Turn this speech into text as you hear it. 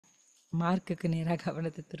மார்க்குக்கு நேராக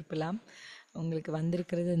கவனத்தை திருப்பலாம். உங்களுக்கு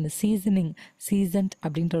வந்திருக்கிறது இந்த சீசன்ட்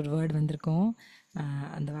அப்படின்ற ஒரு வேர்டு வந்திருக்கும்.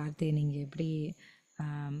 அந்த வார்த்தையை நீங்கள் எப்படி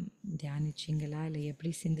தியானிச்சிங்களா இல்லை எப்படி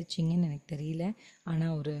சிந்திச்சிங்கன்னு எனக்கு தெரியல.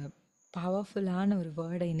 ஆனால் ஒரு பவர்ஃபுல்லான ஒரு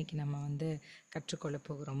வேர்டை இன்றைக்கி நம்ம கற்றுக்கொள்ள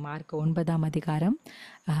போகிறோம். மார்க் 9ஆம் அதிகாரம்.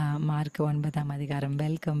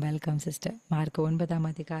 Welcome sister. மார்க் 9ஆம்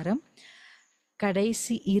அதிகாரம்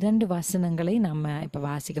கடைசி 2 வசனங்களை நம்ம இப்போ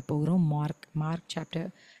வாசிக்க போகிறோம். Mark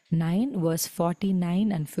chapter 9 verse 49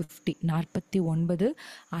 and 50. 49,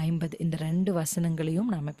 50 இந்த 2 வசனங்களையும்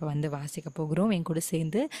நம்ம இப்போ வாசிக்க போகிறோம். என் கூட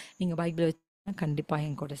சேர்ந்து நீங்கள் பைபிள் வச்சு கண்டிப்பாக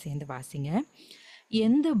என் கூட சேர்ந்து வாசிங்க.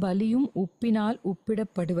 எந்த பலியும் உப்பினால்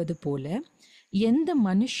உப்பிடப்படுவது போல எந்த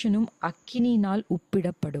மனுஷனும் அக்கினியினால்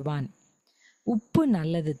உப்பிடப்படுவான். உப்பு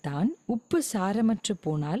நல்லது தான். உப்பு சாரமற்று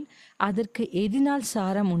போனால் அதற்கு எதினால்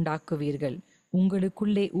சாரம் உண்டாக்குவீர்கள்.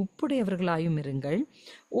 உங்களுக்குள்ளே உப்புடையவர்களாயும் இருங்கள்,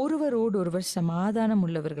 ஒருவரோடொருவர் சமாதானம்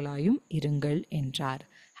உள்ளவர்களாயும் இருங்கள் என்றார்.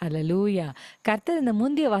 ஹல்லேலூயா. கர்த்தர் இந்த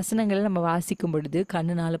முந்தைய வசனங்களை நம்ம வாசிக்கும் பொழுது,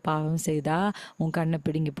 கண்ணுனால பாவம் செய்தா உன் கண்ணை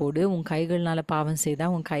பிடுங்கி போடு, உன் கைகள்னால பாவம் செய்தா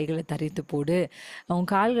உன் கைகளை தரித்து போடு, உன்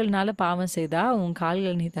கால்கள்னால பாவம் செய்தா உன்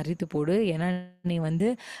கால்களை நீ தரித்து போடு, ஏன்னா நீ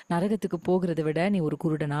நரகத்துக்கு போகிறத விட நீ ஒரு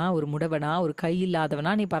குருடனா, ஒரு முடவனா, ஒரு கை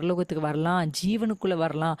இல்லாதவனா நீ பரலோகத்துக்கு வரலாம், ஜீவனுக்குள்ள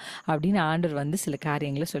வரலாம் அப்படின்னு ஆண்டவர் சில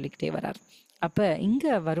காரியங்களை சொல்லிக்கிட்டே வரார். அப்போ இங்கே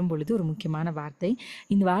வரும்பொழுது ஒரு முக்கியமான வார்த்தை.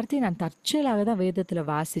 இந்த வார்த்தையை நான் தற்செயலாக தான் வேதத்தில்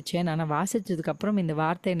வாசித்தேன். நான் வாசித்ததுக்கப்புறம் இந்த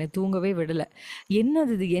வார்த்தை என்னை தூங்கவே விடலை. என்ன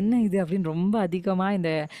இது அப்படின்னு ரொம்ப அதிகமாக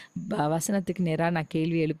இந்த வசனத்துக்கு நேராக நான்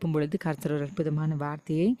கேள்வி எழுப்பும் பொழுது கர்த்தர் ஒரு அற்புதமான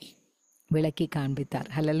வார்த்தையை விளக்கி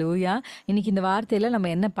காண்பித்தார். ஹல்லேலூயா. இன்னைக்கு இந்த வார்த்தையில்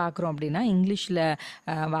நம்ம என்ன பார்க்குறோம் அப்படின்னா, இங்கிலீஷில்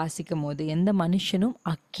வாசிக்கும் போது எந்த மனுஷனும்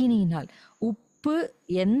அக்கினியினால் உப்பு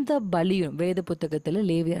எந்த பலியும், வேத புத்தகத்தில்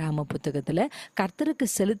லேவியராம புத்தகத்தில் கர்த்தருக்கு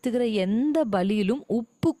செலுத்துகிற எந்த பலியிலும்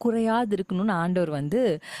உப்பு குறையாது இருக்கணும்னு ஆண்டவர்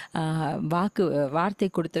வார்த்தை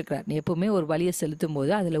கொடுத்துருக்கிறார். எப்பவுமே ஒரு பலியை செலுத்தும்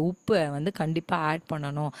போது அதில் உப்பை கண்டிப்பாக ஆட்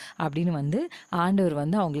பண்ணணும் அப்படின்னு ஆண்டவர்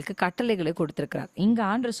அவங்களுக்கு கட்டளைகளை கொடுத்துருக்கிறார். இங்கே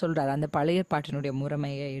ஆண்டவர் சொல்கிறார், அந்த பழைய பாட்டினுடைய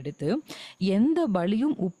முறைமையை எடுத்து, எந்த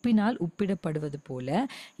பலியும் உப்பினால் உப்பிடப்படுவது போல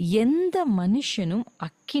எந்த மனுஷனும்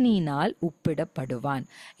அக்கினியினால் உப்பிடப்படுவான்.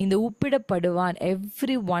 இந்த உப்பிடப்படுவான்,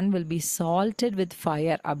 everyone will be salted with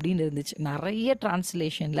fire அப்படின்னு இருந்துச்சு. நிறைய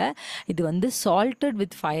டிரான்ஸ்லேஷனில் இது salted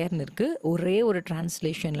with fireன்னு இருக்கு. ஒரே ஒரு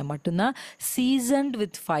டிரான்ஸ்லேஷனில் மட்டும்தான் seasoned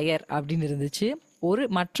with fire அப்படின்னு இருந்துச்சு.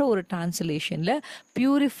 மற்ற ஒரு டிரான்ஸ்லேஷனில்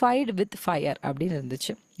பியூரிஃபைடு வித் ஃபயர் அப்படின்னு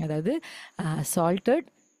இருந்துச்சு. அதாவது சால்டட்,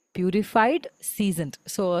 பியூரிஃபைட், சீசன்ட்.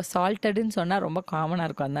 ஸோ சால்ட்டடுன்னு சொன்னால் ரொம்ப காமனாக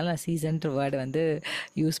இருக்கும், அதனால நான் சீசன்ட் வேர்டு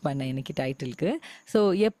யூஸ் பண்ணேன் இன்னைக்கு டைட்டிலுக்கு. ஸோ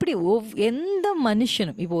எப்படி எந்த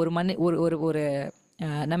மனுஷனும், இப்போ ஒரு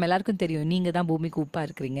நம்ம எல்லாருக்கும் தெரியும், நீங்கள் தான் பூமிக்கு உப்பாக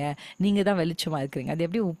இருக்கிறீங்க, நீங்கள் தான் வெளிச்சமாக இருக்கிறீங்க. அது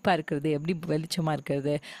எப்படி உப்பாக இருக்கிறது, எப்படி வெளிச்சமாக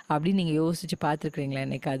இருக்கிறது அப்படின்னு நீங்கள் யோசித்து பார்த்துருக்குறீங்களா?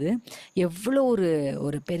 என்னைக்காது எவ்வளோ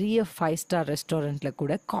ஒரு பெரிய 5 ஸ்டார் ரெஸ்டாரண்ட்டில்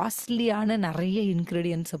கூட காஸ்ட்லியான நிறைய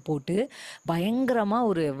இன்க்ரீடியன்ஸை போட்டு பயங்கரமாக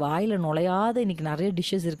ஒரு வாயில் நுழையாத, இன்றைக்கி நிறைய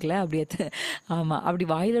டிஷ்ஷஸ் இருக்குல்ல, ஆமாம், அப்படி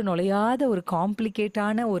வாயில் நுழையாத ஒரு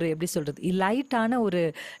காம்ப்ளிகேட்டான ஒரு எப்படி சொல்கிறது லைட்டான ஒரு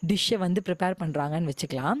டிஷ்ஷை ப்ரிப்பேர் பண்ணுறாங்கன்னு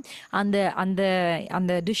வச்சுக்கலாம்.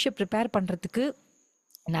 அந்த டிஷ்ஷை ப்ரிப்பேர் பண்ணுறதுக்கு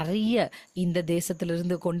நிறைய இந்த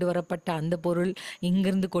தேசத்திலிருந்து கொண்டு வரப்பட்ட அந்த பொருள்,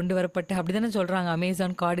 இங்கிருந்து கொண்டு வரப்பட்ட, அப்படி தானே சொல்கிறாங்க,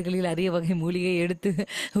 அமேசான் காடுகளில் அரிய வகை மூலிகை எடுத்து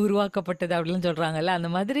உருவாக்கப்பட்டது அப்படிலாம் சொல்கிறாங்கல்ல. அந்த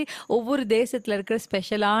மாதிரி ஒவ்வொரு தேசத்தில் இருக்கிற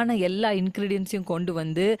ஸ்பெஷலான எல்லா இன்க்ரீடியன்ஸையும்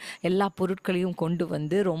கொண்டு எல்லா பொருட்களையும்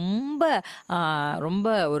கொண்டு ரொம்ப ரொம்ப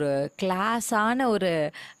ஒரு கிளாஸான ஒரு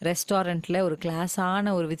ரெஸ்டாரண்ட்டில் ஒரு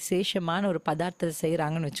கிளாஸான ஒரு விசேஷமான ஒரு பதார்த்தத்தை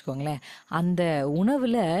செய்கிறாங்கன்னு வச்சுக்கோங்களேன். அந்த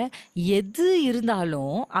உணவில் எது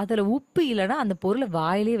இருந்தாலும் அதில் உப்பு இல்லைன்னா அந்த பொருளை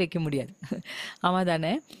வாயிலே வைக்க முடியாது. ஆமாம்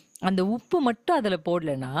தானே? அந்த உப்பு மட்டும் அதில்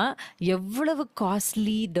போடலைன்னா எவ்வளவு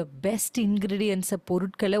காஸ்ட்லி த பெஸ்ட் இன்க்ரீடியன்ஸை,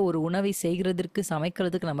 பொருட்களை ஒரு உணவை செய்கிறதுக்கு,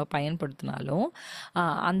 சமைக்கிறதுக்கு நம்ம பயன்படுத்தினாலும்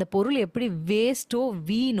அந்த பொருள் எப்படி வேஸ்ட்டோ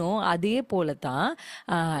வீணோ, அதே போல தான்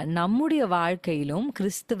நம்முடைய வாழ்க்கையிலும்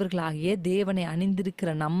கிறிஸ்தவர்களாகிய தேவனை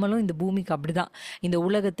அணிந்திருக்கிற நம்மளும் இந்த பூமிக்கு அப்படி தான். இந்த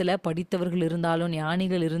உலகத்தில் படித்தவர்கள் இருந்தாலும்,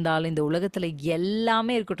 ஞானிகள் இருந்தாலும், இந்த உலகத்தில்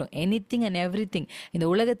எல்லாமே இருக்கட்டும், எனிதிங் அண்ட் எவ்ரிதிங், இந்த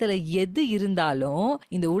உலகத்தில் எது இருந்தாலும்,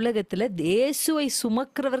 இந்த உலகத்தில் இயேசுவை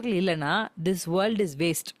சுமக்கிறவர்கள் இல்லைன்னா திஸ் வேர்ல்ட் இஸ்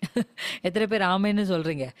வேஸ்ட். எத்தனை பேர் ஆமேன்னு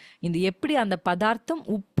சொல்றீங்க? இந்த எப்படி அந்த பதார்த்தம்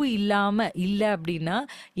உப்பு இல்லாம இல்லை அப்படின்னா,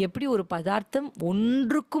 எப்படி ஒரு பதார்த்தம்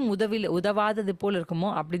ஒன்றுக்கும் உதவாதது போல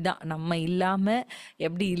இருக்குமோ அப்படிதான் நம்ம இல்லாம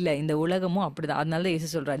எப்படி இல்லை இந்த உலகமும் அப்படிதான். அதனால தான்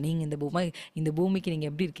இயேசு சொல்றார், நீங்க இந்த பூமிக்கு நீங்க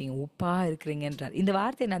எப்படி இருக்கீங்க, உப்பா இருக்கிறீங்கன்றார். இந்த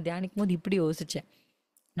வார்த்தையை நான் தியானிக்கும் போது இப்படி யோசிச்சேன்,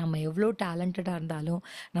 நம்ம எவ்வளோ டேலண்டடாக இருந்தாலும்,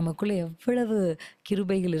 நமக்குள்ளே எவ்வளவு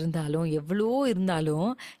கிருபைகள் இருந்தாலும், எவ்வளோ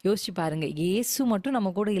இருந்தாலும், யோசிச்சு பாருங்கள், இயேசு மட்டும்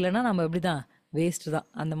நம்ம கூட இல்லைன்னா நம்ம எப்படி தான், வேஸ்ட்டு தான்.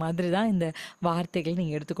 அந்த மாதிரி தான் இந்த வார்த்தைகள்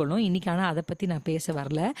நீங்கள் எடுத்துக்கொள்ளணும். இன்றைக்கி ஆனால் அதை பற்றி நான் பேச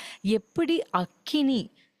வரல. எப்படி அக்கினி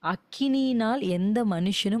அக்கினியினால் எந்த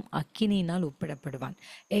மனுஷனும் அக்கினியினால் ஒப்பிடப்படுவான்.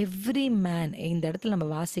 Every man. இந்த இடத்துல நம்ம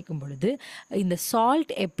வாசிக்கும் பொழுது இந்த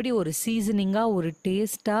சால்ட் எப்படி ஒரு சீசனிங்காக ஒரு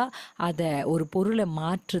டேஸ்ட்டாக அதை ஒரு பொருளை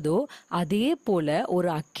மாற்றுதோ, அதே போல் ஒரு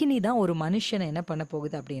அக்கினி தான் ஒரு மனுஷனை என்ன பண்ண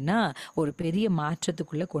போகுது அப்படின்னா ஒரு பெரிய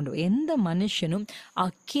மாற்றத்துக்குள்ளே கொண்டு எந்த மனுஷனும்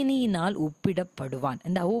அக்கினியினால் ஒப்பிடப்படுவான்.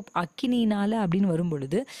 இந்த அக்கினியினால் அப்படின்னு வரும்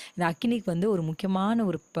பொழுது இந்த அக்கினிக்கு வந்து ஒரு முக்கியமான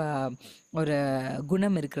ஒரு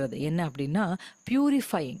குணம் இருக்கிறது. என்ன அப்படின்னா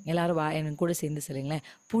பியூரிஃபைங். எல்லாரும் எனக்கு கூட சேர்ந்து சொல்லுங்களேன்.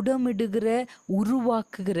 புடமிடுகிற,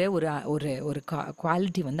 உருவாக்குகிற ஒரு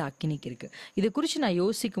குவாலிட்டி வந்து அக்கினிக்கு இருக்குது. இதை குறித்து நான்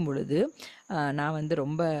யோசிக்கும் பொழுது நான் வந்து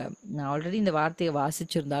நான் ஆல்ரெடி இந்த வார்த்தையை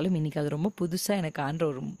வாசிச்சிருந்தாலும் இன்றைக்கி அது ரொம்ப புதுசாக எனக்கு ஆன்ற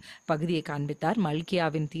ஒரு பகுதியை காண்பித்தார்.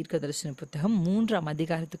 மல்கியாவின் தீர்க்க தரிசன புத்தகம் 3ஆம்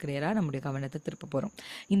அதிகாரத்துக்கு நேராக நம்முடைய கவனத்தை திருப்ப போகிறோம்.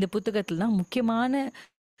 இந்த புத்தகத்தில் தான் முக்கியமான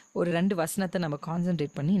ஒரு 2 வசனத்தை நம்ம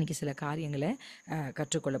கான்சென்ட்ரேட் பண்ணி இன்றைக்கி சில காரியங்களை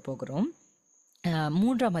கற்றுக்கொள்ள போகிறோம்.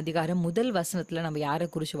 3ஆம் அதிகாரம் 1 வசனத்தில் நம்ம யாரை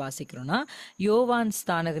குறித்து வாசிக்கிறோம்னா யோவான்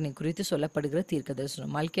ஸ்தானகனை குறித்து சொல்லப்படுகிற தீர்க்க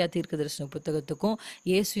தரிசனம். மல்கியா தீர்க்க தரிசன புத்தகத்துக்கும்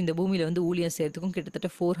இயேசு இந்த பூமியில் வந்து ஊழியம் செய்யறதுக்கும் கிட்டத்தட்ட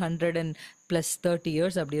 430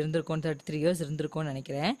 years அப்படி இருந்திருக்கும், 33 years இருந்திருக்கும்னு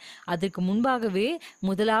நினைக்கிறேன். அதற்கு முன்பாகவே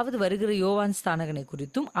முதலாவது வருகிற யோவான் ஸ்தானகனை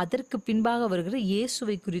குறித்தும் அதற்கு பின்பாக வருகிற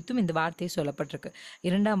இயேசுவை குறித்தும் இந்த வார்த்தையை சொல்லப்பட்டிருக்கு.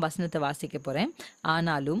 2ஆம் வசனத்தை வாசிக்க போகிறேன்.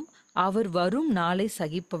 ஆனாலும் அவர் வரும் நாளை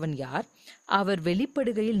சகிப்பவன் யார்? அவர்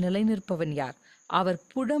வெளிப்படுகையில் நிலைநிற்பவன் யார்? அவர்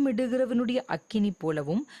புடமிடுகிறவனுடைய அக்கினி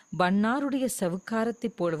போலவும் வண்ணாருடைய சவுக்காரத்தை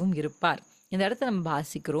போலவும் இருப்பார். இந்த இடத்த நம்ம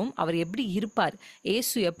வாசிக்கிறோம். அவர் எப்படி இருப்பார்?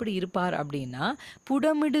 இயேசு எப்படி இருப்பார் அப்படின்னா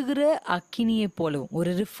புடமிடுகிற அக்கினியை போலவும்,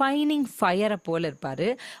 ஒரு ரிஃபைனிங் ஃபயரை போல இருப்பார்.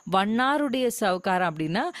 வண்ணாருடைய சவுக்காரம்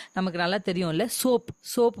அப்படின்னா நமக்கு நல்லா தெரியும்ல,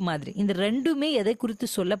 சோப் மாதிரி. இந்த ரெண்டுமே எதை குறித்து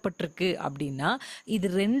சொல்லப்பட்டிருக்கு அப்படின்னா இது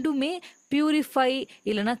ரெண்டுமே பியூரிஃபை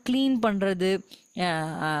இல்லைன்னா க்ளீன் பண்ணுறது,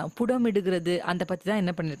 புடமிடுகிறது, அந்த பற்றி தான்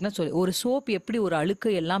என்ன பண்ணியிருக்குன்னா சொல்லி. ஒரு சோப் எப்படி ஒரு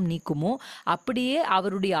அழுக்கை எல்லாம் நீக்குமோ அப்படியே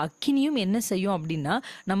அவருடைய அக்கினியும் என்ன செய்யும் அப்படின்னா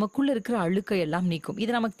நமக்குள்ளே இருக்கிற அழுக்கை எல்லாம் நீக்கும்.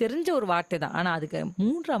 இது நமக்கு தெரிஞ்ச ஒரு வார்த்தை தான். ஆனால் அதுக்கு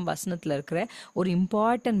 3ஆம் வசனத்தில் இருக்கிற ஒரு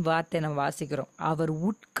இம்பார்ட்டன்ட் வார்த்தை நம்ம வாசிக்கிறோம். அவர்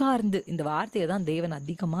உட்கார்ந்து. இந்த வார்த்தையை தான் தேவன்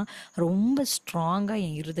அதிகமாக ரொம்ப ஸ்ட்ராங்காக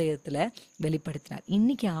என் இருதயத்தில் வெளிப்படுத்தினார்.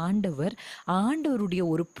 இன்னைக்கு ஆண்டவருடைய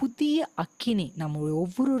ஒரு புதிய அக்கினி நம்ம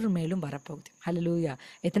ஒவ்வொரு மேலும் வரப்போகுது. ஹல்லேலூயா.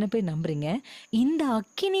 எத்தனை பேர் நம்புறீங்க? இந்த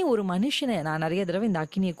அக்கினி ஒரு மனுஷனை, நான் நிறைய தடவை இந்த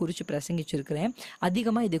அக்கினியை குறித்து பிரசங்கிச்சிருக்கிறேன்.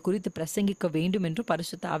 அதிகமாக இதை குறித்து பிரசங்கிக்க வேண்டும் என்று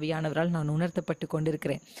பரிசுத்த ஆவியானவரால் நான் உணர்த்தப்பட்டு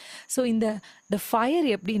கொண்டிருக்கிறேன். ஸோ இந்த ஃபயர்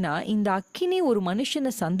எப்படின்னா, இந்த அக்கினி ஒரு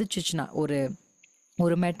மனுஷனை சந்திச்சுச்சுன்னா,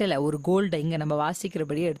 ஒரு மெட்டலை, ஒரு கோல்டை இங்கே நம்ம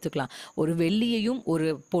வாசிக்கிறபடியே எடுத்துக்கலாம். ஒரு வெள்ளியையும் ஒரு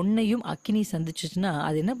பொன்னையும் அக்கினி சந்திச்சுச்சுன்னா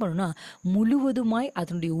அது என்ன பண்ணுன்னா முழுவதுமாய்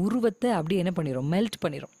அதனுடைய உருவத்தை அப்படியே என்ன பண்ணிடும், மெல்ட்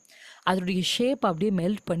பண்ணிடும். அதனுடைய ஷேப் அப்படியே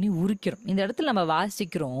மெல்ட் பண்ணி உரிக்கிறோம். இந்த இடத்துல நம்ம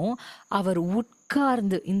வாசிக்கிறோம் அவர்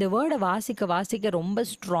உட்கார்ந்து. இந்த வேர்டை வாசிக்க ரொம்ப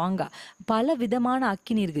ஸ்ட்ராங்காக பல விதமான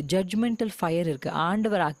அக்கினி இருக்குது. ஜட்ஜ்மெண்டல் ஃபயர் இருக்குது.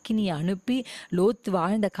 ஆண்டவர் அக்கினியை அனுப்பி லோத்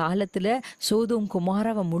வாழ்ந்த காலத்தில் சோதோம்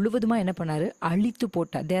குமாராவை முழுவதுமாக என்ன பண்ணார், அழித்து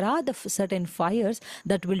போட்டார். There are the certain fires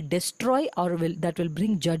that will destroy R that will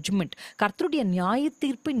bring judgement. கர்த்தருடைய நியாய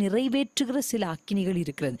தீர்ப்பை நிறைவேற்றுகிற சில அக்கினிகள்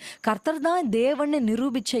இருக்கிறது. கர்த்தர் தான் தேவனை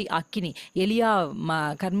நிரூபிச்ச அக்கினி. எலியா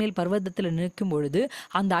கர்மேல் பர்வதத்தில் நிற்கும் பொழுது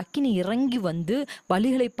அந்த அக்கினி இறங்கி வந்து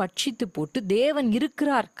பலிகளை பட்சித்து போட்டு தேவன்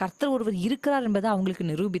இருக்கிறார், கர்த்தர் ஒருவர் இருக்கிறார் என்பதை அவங்களுக்கு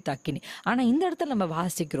நிரூபித்த அக்கினி. ஆனா இந்த இடத்துல நம்ம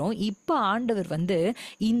வாசிக்கிறோம், இப்ப ஆண்டவர் வந்து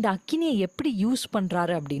இந்த அக்கினியை எப்படி யூஸ்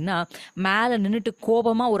பண்றாரு அப்படின்னா, மேல நின்றுட்டு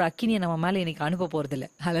கோபமா ஒரு அக்கினியை நம்ம மேல இன்னைக்கு அனுப்ப போறது இல்லை.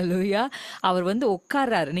 ஹல்லேலூயா. அவர் வந்து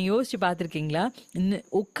உட்கார்றாரு. நீங்க யோசிச்சு பார்த்துருக்கீங்களா?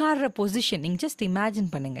 உட்கார்ற பொசிஷன் நீங்க ஜஸ்ட்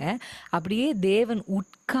இமேஜின் பண்ணுங்க. அப்படியே தேவன்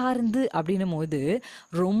உட்கார்ந்து அப்படின்னும் போது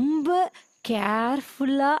ரொம்ப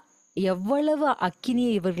கேர்ஃபுல்லா எவ்வளவு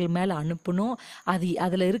அக்கினியை இவர்கள் மேலே அனுப்பணும்,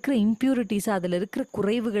 அதில் இருக்கிற இம்ப்யூரிட்டிஸ், அதில் இருக்கிற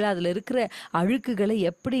குறைவுகளை, அதில் இருக்கிற அழுக்குகளை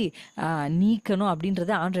எப்படி நீக்கணும்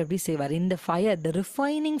அப்படின்றத ஆண்டவர் எப்படி செய்வார். இந்த ஃபயர், த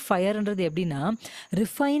ரிஃபைனிங் ஃபயர்ன்றது எப்படின்னா,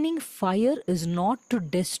 refining fire is not to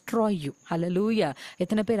destroy you. ஹல்லேலூயா.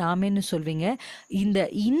 எத்தனை பேர் ஆமேன்னு சொல்வீங்க?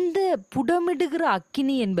 இந்த புடமிடுகிற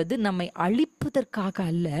அக்கினி என்பது நம்மை அழிப்பதற்காக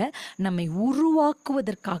அல்ல, நம்மை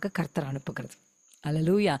உருவாக்குவதற்காக கர்த்தர் அனுப்புகிறது.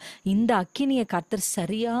 அல்லேலூயா. இந்த அக்கினியை கர்த்தர்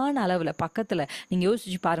சரியான அளவில் பக்கத்தில் நீங்கள்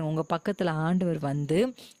யோசிச்சு பாருங்கள். உங்கள் பக்கத்தில் ஆண்டவர் வந்து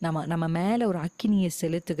நம்ம மேலே ஒரு அக்கினியை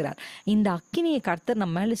செலுத்துகிறார். இந்த அக்கினியை கர்த்தர்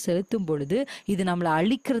நம்ம மேலே செலுத்தும் பொழுது இது நம்மளை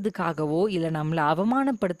அழிக்கிறதுக்காகவோ இல்லை நம்மளை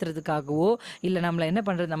அவமானப்படுத்துறதுக்காகவோ இல்லை நம்மளை என்ன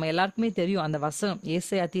பண்ணுறது, நம்ம எல்லாருக்குமே தெரியும் அந்த வசனம்.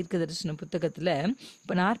 ஏசாயா தீர்க்க தரிசன புத்தகத்தில்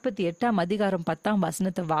இப்போ 48ஆம் அதிகாரம் 10ஆம்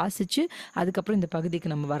வசனத்தை வாசித்து அதுக்கப்புறம் இந்த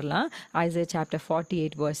பகுதிக்கு நம்ம வரலாம். Isaiah chapter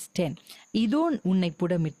 48:10. இதோ உன்னை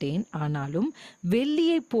புடமிட்டேன், ஆனாலும்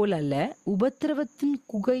வெள்ளியை போல் அல்ல, உபத்திரவத்தின்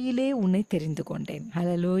குகையிலே உன்னை தெரிந்து கொண்டேன்.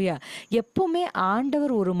 ஹல்லேலூயா. எப்பவுமே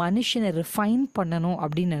ஆண்டவர் ஒரு மனுஷனை ரிஃபைன் பண்ணணும்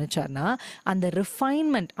அப்படின்னு நினைச்சார்னா அந்த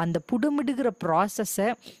ரிஃபைன்மெண்ட், அந்த புடமிடுகிற ப்ராசஸை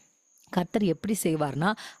கர்த்தர் எப்படி செய்வார்னா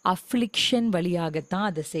அஃப்ளிக்ஷன் வழியாகத்தான்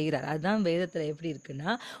அதை செய்கிறார். அதுதான் வேதத்தில் எப்படி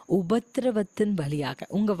இருக்குன்னா உபத்திரவத்தின் வழியாக.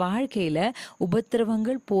 உங்கள் வாழ்க்கையில்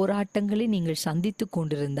உபத்திரவங்கள் போராட்டங்களை நீங்கள் சந்தித்து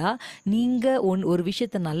கொண்டிருந்தா நீங்கள் ஒரு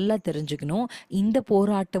விஷயத்தை நல்லா தெரிஞ்சுக்கணும். இந்த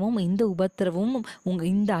போராட்டமும் இந்த உபத்திரவமும்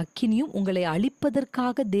இந்த அக்கினியும் உங்களை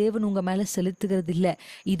அழிப்பதற்காக தேவன் உங்கள் மேலே செலுத்துகிறது இல்லை,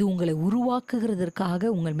 இது உங்களை உருவாக்குகிறதற்காக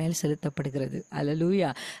உங்கள் மேலே செலுத்தப்படுகிறது. அல்லேலூயா.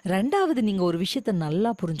 ரெண்டாவது, நீங்கள் ஒரு விஷயத்தை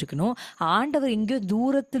நல்லா புரிஞ்சுக்கணும். ஆண்டவர் எங்கேயோ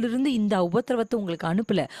தூரத்திலிருந்து இந்த உபத்திரவத்தை உங்களுக்கு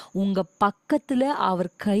அனுப்பல, உங்க பக்கத்துல அவர்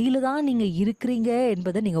கையில தான் நீங்க இருக்கிறீங்க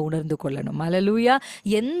என்பதை நீங்க உணர்ந்து கொள்ளணும். அல்லேலூயா.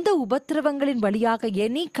 எந்த உபத்திரவங்களின் வழியாக,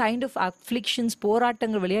 எனி கைண்ட் ஆஃப் அஃப்ளிக்ஷன்ஸ்,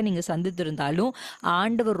 போராட்டங்கள் வழியா நீங்க சந்தித்திருந்தாலும்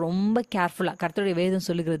ஆண்டவர் ரொம்ப கேர்ஃபுல்லா, கர்த்தருடைய வேதம்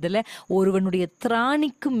சொல்லுகிறதுல ஒருவனுடைய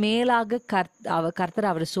திராணிக்கு மேலாக கர்த்தர்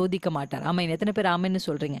அவரை சோதிக்க மாட்டார். ஆமென். எத்தனை பேர் ஆமென்னு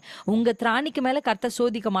சொல்றீங்க? உங்க திராணிக்கு மேல கர்த்தர்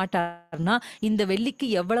சோதிக்க மாட்டார்னா இந்த வெள்ளிக்கு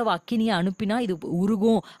எவ்வளவு அக்கினியை அனுப்பினா இது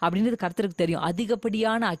உருகும் அப்படின்றது கர்த்தருக்கு தெரியும்.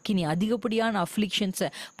 அதிகப்படியான அக்கினி, அதிகப்படியான அஃப்ளிக்ஷன்ஸ்,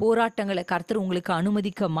 போராட்டங்களை கர்த்தர் உங்களுக்கு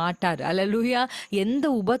அனுமதிக்க மாட்டார். அல்லேலூயா. எந்த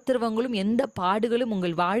உபத்திரவங்களும் எந்த பாடுகளும்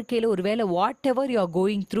உங்கள் வாழ்க்கையில ஒருவேளை what ever you are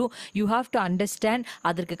going through, you have to understand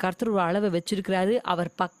அதற்கு கர்த்தர் ஒரு அளவை வச்சிருக்கிறாரு. அவர்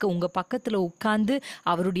உங்க பக்கத்துல உட்கார்ந்து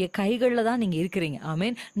அவருடைய கைகளில் தான் நீங்க இருக்கிறீங்க.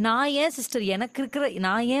 ஆமீன். நான் ஏன் சிஸ்டர் எனக்கு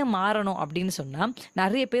நான் ஏன் மாறணும் அப்படின்னு சொன்னா,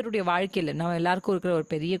 நிறைய பேருடைய வாழ்க்கையில நம்ம எல்லாருக்கும் இருக்கிற ஒரு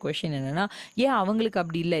பெரிய கொஸ்டின் என்னன்னா, ஏன் அவங்களுக்கு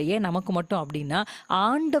அப்படி இல்லை, ஏன் நமக்கு மட்டும் அப்படின்னா,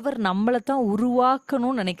 ஆண்டவர் நம்மளை தான்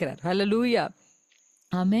உருவாக்கணும்னு நினைக்கிறார். ஹல்லேலூயா.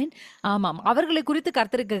 ஆமேன். ஆமாம், அவர்களை குறித்து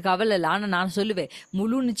கர்த்தருக்கு கவலை இல்லை. ஆனால் நான் சொல்லுவேன்,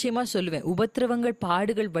 முழு நிச்சயமாக சொல்லுவேன், உபத்திரவங்கள்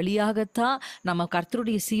பாடுகள் வழியாகத்தான் நம்ம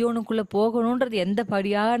கர்த்தருடைய சியோனுக்குள்ளே போகணுன்றது எந்த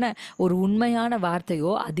படியான ஒரு உண்மையான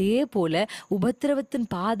வார்த்தையோ, அதே போல் உபத்திரவத்தின்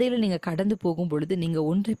பாதையில் நீங்கள் கடந்து போகும் பொழுது நீங்கள்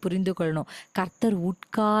ஒன்றை புரிந்து கொள்ளணும். கர்த்தர்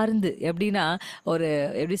உட்கார்ந்து, எப்படின்னா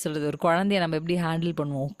எப்படி சொல்கிறது, ஒரு குழந்தைய நம்ம எப்படி ஹேண்டில்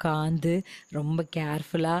பண்ணுவோம், உட்கார்ந்து ரொம்ப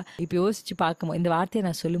கேர்ஃபுல்லாக. இப்போ யோசித்து பார்க்கும்போது இந்த வார்த்தையை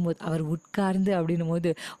நான் சொல்லும்போது, அவர் உட்கார்ந்து அப்படின்னும்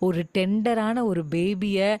போது ஒரு டெண்டரான ஒரு பேபியை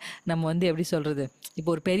நம்ம எப்படி சொல்றது, இப்போ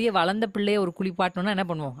ஒரு பெரிய வளர்ந்த பிள்ளைய ஒரு குளிப்பாட்டணும்னா என்ன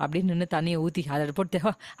பண்ணுவோம், அப்படின்னு நின்று தண்ணியை ஊற்றி அதை போட்டு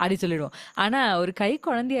அப்படி சொல்லிடுவோம். ஆனால் ஒரு கை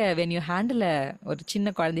குழந்தைய வென் யூ ஹேண்டில், ஒரு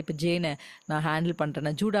சின்ன குழந்தை, இப்போ ஜேனை நான் ஹேண்டில்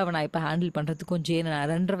பண்ணுறேன், ஜூடாவை நான் இப்போ ஹேண்டில் பண்ணுறதுக்கும் ஜேனை, நான்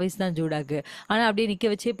 2.5 வயசு தான் ஜூடாக்கு, ஆனால் அப்படியே நிற்க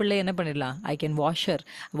வச்சே பிள்ளை என்ன பண்ணிடலாம், ஐ கேன் வாஷ்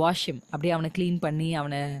ஹிம், அப்படியே அவனை க்ளீன் பண்ணி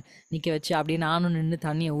அவனை நிற்க வச்சு அப்படியே நானும் நின்று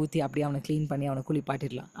தண்ணியை ஊற்றி அப்படியே அவனை க்ளீன் பண்ணி அவனை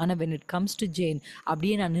குளிப்பாட்டிடலாம். ஆனால் when it comes to Jane,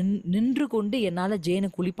 அப்படியே நான் நின்று கொண்டு என்னால்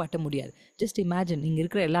ஜேனை குளிப்பாட்ட முடியாது. ஜஸ்ட் இமேஜின், நீங்கள்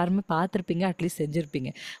இருக்கிற எல்லாருமே பார்த்துருப்பீங்க, அட்லீஸ்ட் செஞ்சுருப்பீங்க.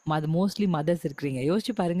 மோஸ்ட்லி மதர்ஸ் இருக்கிறீங்க,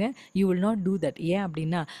 யோசிச்சு பாருங்க, you will not do that. ஏன்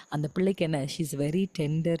அப்படின்னா அந்த பிள்ளைக்கு என்ன, ஷீ இஸ் வெரி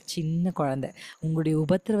டெண்டர், சின்ன குழந்தை. உங்களுடைய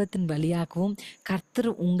உபத்திரவத்தின் வழியாகவும் கர்த்தர்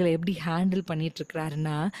உங்களை எப்படி ஹேண்டில் பண்ணிட்டு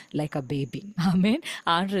இருக்கிறாருன்னா லைக் அ பேபி. ஆமேன்.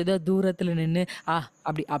 ஆண்டு ஏதோ தூரத்தில் நின்று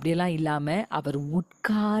அப்படியெல்லாம் இல்லாமல் அவர்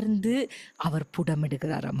உட்கார்ந்து அவர்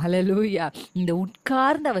புடமிடுகிறாராம். ஹல்லேலூயா. இந்த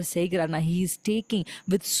உட்கார்ந்து அவர் செய்கிறார். He is taking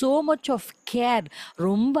with so much of care,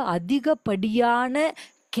 ரொம்ப அதிகப்படியான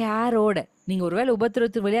கேரோட. நீங்கள் ஒருவேளை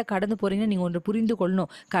உபத்திரவத்து வழியாக கடந்து போகிறீங்கன்னா நீங்கள் ஒன்று புரிந்து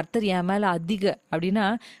கொள்ளணும், கர்த்தர் என் மேலே அப்படின்னா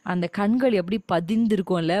அந்த கண்கள் எப்படி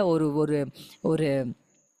பதிந்திருக்கும்ல, ஒரு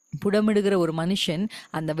புடமிடுகிற ஒரு மனுஷன்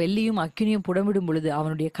அந்த வெள்ளியும் அக்கினியும் புடமிடும் பொழுது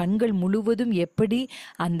அவனுடைய கண்கள் முழுவதும் எப்படி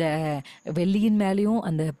அந்த வெள்ளியின் மேலேயும்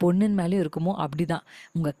அந்த பொண்ணின் மேலேயும் இருக்குமோ அப்படிதான்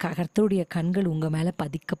உங்கள் கர்த்தருடைய கண்கள் உங்கள் மேலே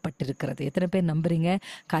பதிக்கப்பட்டிருக்கிறது. எத்தனை பேர் நம்புறீங்க?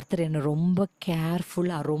 கர்த்தர் என்னை ரொம்ப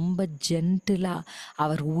கேர்ஃபுல்லாக, ரொம்ப ஜென்டிலாக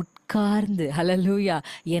அவர் உட்கார்ந்து, ஹல்லேலூயா,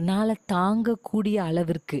 என்னால் தாங்கக்கூடிய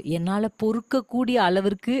அளவிற்கு, என்னால் பொறுக்கக்கூடிய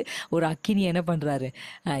அளவிற்கு ஒரு அக்கினி என்ன பண்ணுறாரு,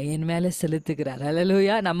 என் மேலே செலுத்துகிறார்.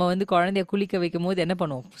 ஹல்லேலூயா. நம்ம குழந்தைய குளிக்க வைக்கும் போது என்ன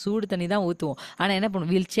பண்ணுவோம், சூடு தண்ணி தான் ஊற்றுவோம். ஆனால் என்ன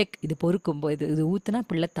பண்ணுவோம், வில் செக், இது பொறுக்கும் போது இது ஊற்றுனா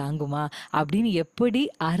பிள்ளை தாங்குமா அப்படின்னு எப்படி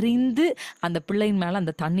அறிந்து அந்த பிள்ளையின் மேலே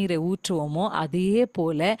அந்த தண்ணீரை ஊற்றுவோமோ, அதே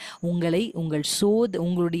போல்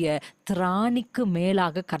உங்களுடைய திராணிக்கு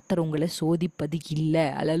மேலாக கர்த்தர் உங்களை சோதிப்பது இல்லை.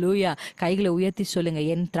 அல்லேலூயா. கைகளை உயர்த்தி சொல்லுங்க,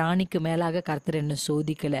 என் திராணிக்கு மேலாக கர்த்தர் என்ன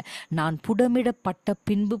சோதிக்கல, நான் புடமிடப்பட்ட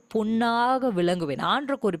பின்பு பொன்னாக விளங்குவேன்.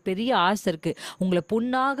 ஆண்டருக்கு ஒரு பெரிய ஆசை இருக்கு, உங்களை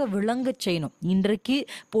பொன்னாக விளங்க செய்யணும். இன்றைக்கு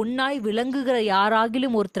பொன்னாய் விளங்குகிற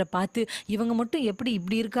யாராகிலும் ஒருத்தரை பார்த்து இவங்க மட்டும் எப்படி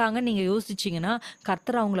இப்படி இருக்காங்கன்னு நீங்க யோசிச்சீங்கன்னா,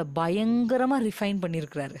 கர்த்தர் அவங்கள பயங்கரமா ரிஃபைன்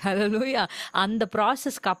பண்ணியிருக்கிறாரு. ஹல்லேலூயா. அந்த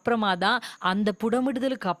ப்ராசஸ்க்கு அப்புறமா தான், அந்த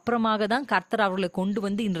புடமிடுதலுக்கு அப்புறமாக தான் கர்த்தர் அவர்களை கொண்டு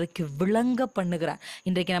வந்து இன்றைக்கு விளங்க பண்ணுகிறார்.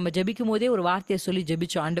 இன்றைக்கு நம்ம ஜெபிக்கும் போதே ஒரு வார்த்தையை சொல்லி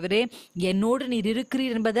ஜெபிச்சோம், ஆண்டவரே என்னோடு நீர்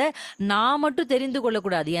இருக்கிறீர் என்பதை நான் மட்டும் தெரிந்து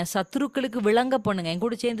கொள்ளக்கூடாது, என் சத்துருக்களுக்கு விளங்க பண்ணுங்க. என்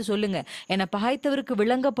கூட சேர்ந்து சொல்லுங்க, என்னை பகைத்தவருக்கு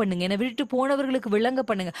விளங்க பண்ணுங்க, என்னை விட்டு போனவர்களுக்கு விளங்க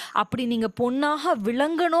பண்ணுங்க. அப்படி நீங்க பொன்னாக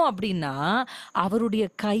விளங்கணும் அப்படின்னா அவருடைய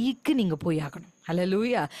கைக்கு நீங்க போய் ஆகணும்.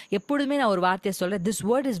 ஹல்லேலூயா. எப்பொழுதுமே நான் ஒரு வார்த்தையை சொல்றேன், this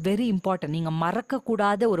word is very important. நீங்க மறக்க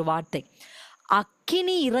கூடாத ஒரு வார்த்தை.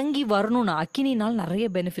 அக்கினி இறங்கி வரணும்னா, அக்கினினால் நிறைய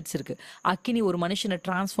பெனிஃபிட்ஸ் இருக்கு. அக்கினி ஒரு மனுஷனை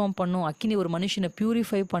டிரான்ஸ்ஃபார்ம் பண்ணும், அக்கினி ஒரு மனுஷனை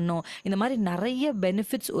பியூரிஃபை பண்ணும், இந்த மாதிரி நிறைய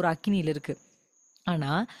பெனிஃபிட்ஸ் ஒரு அக்கினியில் இருக்கு.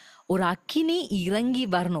 ஆனா ஒரு அக்கினி இறங்கி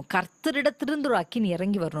வரணும், கர்த்தரிடத்திலிருந்து ஒரு அக்கினி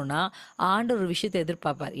இறங்கி வரணும்னா ஆண்டவர் ஒரு விஷயத்தை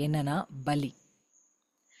எதிர்பார்ப்பார். என்னன்னா பலி.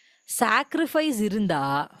 சாக்ரிஃபைஸ் இருந்தா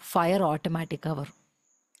ஃபயர் ஆட்டோமேட்டிக்கா வரும்.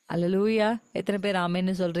 அல்லேலூயா. எத்தனை பேர்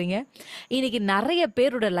ஆமென்னு சொல்றீங்க? இன்னைக்கு நிறைய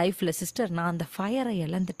பேரோட லைஃப்ல, சிஸ்டர் நான் அந்த ஃபயரை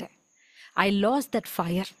இழந்துட்டேன், ஐ லாஸ் தட்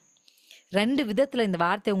ஃபயர். 2 விதத்துல இந்த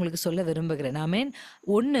வார்த்தை உங்களுக்கு சொல்ல விரும்புகிறேன். ஆமென்.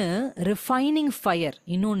 ஒன்னு ரிஃபைனிங் ஃபயர்,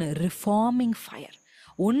 இன்னொன்னு ரிஃபார்மிங் ஃபயர்.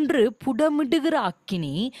 ஒன்று புடமிடுகிற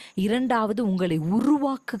அக்கினி, இரண்டாவது உங்களை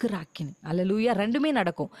உருவாக்குகிற அக்கினி. அல்லேலூயா. 2மே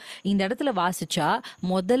நடக்கும். இந்த இடத்துல வாசிச்சா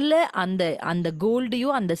முதல்ல அந்த அந்த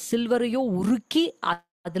கோல்டையோ அந்த சில்வரையோ உருக்கி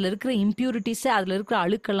அதுல இருக்கிற இம்பியூரிட்டிஸை, அதுல இருக்கிற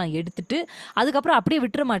அழுக்கெல்லாம் எடுத்துட்டு அதுக்கப்புறம் அப்படியே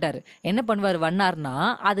விட்டுற மாட்டாரு. என்ன பண்ணுவார் வண்ணார்னா,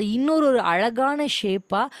 அதை இன்னொரு அழகான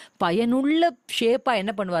ஷேப்பா, பயனுள்ள ஷேப்பா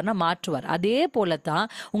என்ன பண்ணுவார்னா மாற்றுவார். அதே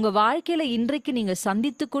போலத்தான் உங்க வாழ்க்கையில இன்றைக்கு நீங்க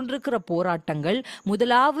சந்தித்து கொண்டிருக்கிற போராட்டங்கள்,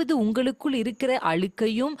 முதலாவது உங்களுக்குள் இருக்கிற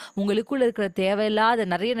அழுக்கையும் உங்களுக்குள்ள இருக்கிற தேவையில்லாத,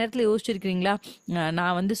 நிறைய நேரத்துல யோசிச்சிருக்கிறீங்களா?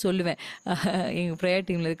 நான் சொல்லுவேன், எங்க ப்ரேயர்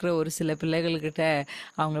டீம்ல இருக்கிற ஒரு சில பிள்ளைகள்கிட்ட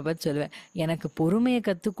அவங்கள பத்தி சொல்லுவேன், எனக்கு பொறுமையை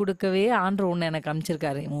கற்றுக் கொடுக்கவே ஆண்டவர் ஒன்று எனக்கு அமைச்சிருக்காரு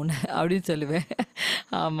அப்படின்னு சொல்லுவேன்.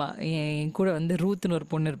 ஆமா, என் கூட ரூத்துன்னு ஒரு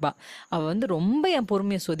பொண்ணு இருப்பா. அவ ரொம்ப என்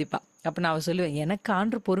பொறுமையை சோதிப்பா. அப்ப நான் சொல்லுவேன், எனக்கு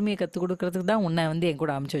ஆண்டவர் பொறுமையை கற்றுக் கொடுக்கறதுக்கு தான் உன்னை என்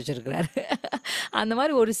கூட அமைச்சு வச்சிருக்கிறாரு. அந்த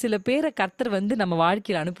மாதிரி ஒரு சில பேரை கர்த்தர் நம்ம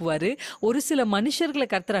வாழ்க்கையில் அனுப்புவாரு. ஒரு சில மனுஷர்களை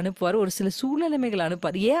கர்த்தர் அனுப்புவாரு, ஒரு சில சூழ்நிலைமைகளை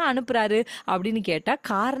அனுப்புவார். ஏன் அனுப்புறாரு அப்படின்னு கேட்டா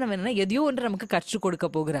காரணம் என்னன்னா, எதையோ ஒன்று நமக்கு கற்றுக் கொடுக்க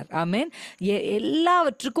போகிறார். ஆமென்.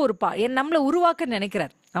 எல்லாவற்றுக்கும் ஒரு நம்மளை உருவாக்க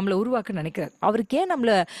நினைக்கிறார், அவருக்கு ஏன்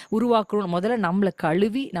நம்மளை உருவாக்கணும்? முதல்ல நம்மளை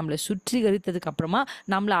கழுவி நம்மளை சுற்றிகரித்ததுக்கு அப்புறமா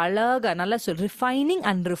நம்மளை அழகா நல்லா ரிஃபைனிங்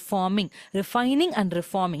அண்ட் ரிஃபார்மிங்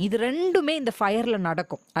இது 2மே இந்த ஃபயர்ல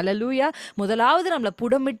நடக்கும். அல்லேலூயா. முதலாவது நம்மளை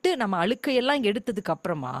புடமிட்டு நம்ம அழுக்கையெல்லாம் எடுத்ததுக்கு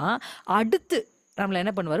அப்புறமா அடுத்து நம்மளை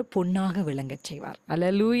என்ன பண்ணுவாரு? பொன்னாக விளங்க செய்வார்.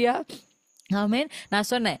 அல்லேலூயா. ஆமென். நான்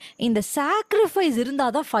சொன்னேன், இந்த சாக்ரிஃபைஸ்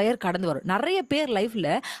இருந்தாதான் ஃபயர் கடந்து வரும். நிறைய பேர் லைஃப்ல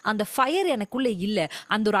அந்த ஃபயர் எனக்குள்ள இல்லை,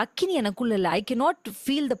 அந்த ஒரு அக்கினி எனக்குள்ள இல்லை, I can not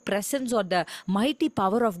feel the presence R the mighty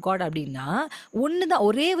power of God. அப்படின்னா ஒண்ணுதான்,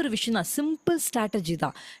 ஒரே ஒரு விஷயம் தான், சிம்பிள் ஸ்ட்ராட்டஜி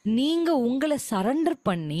தான். நீங்க உங்களை சரண்டர்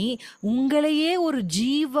பண்ணி உங்களையே ஒரு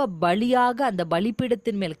ஜீவ பலியாக அந்த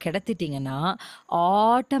பலிபீடத்தின் மேல் கிடத்திட்டீங்கன்னா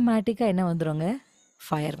ஆட்டோமேட்டிக்கா என்ன வந்துருங்க?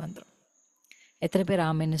 ஃபயர் வந்துடும். எத்தனை பேர்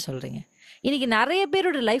ஆமென்னு சொல்றீங்க? இன்னைக்கு நிறைய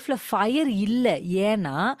பேரோட லைஃப்ல ஃபயர் இல்லை.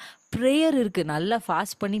 ஏன்னா ப்ரேயர் இருக்கு, நல்லா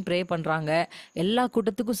ஃபாஸ்ட் பண்ணி ப்ரே பண்றாங்க, எல்லா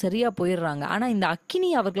கூட்டத்துக்கும் சரியா போயிடுறாங்க. ஆனா இந்த அக்கினி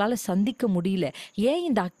அவர்களால சந்திக்க முடியல. ஏன்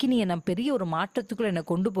இந்த அக்கினி என்னை பெரிய ஒரு மாற்றத்துக்குள்ள என்னை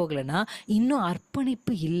கொண்டு போகலைன்னா, இன்னும்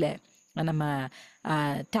அர்ப்பணிப்பு இல்லை. நம்ம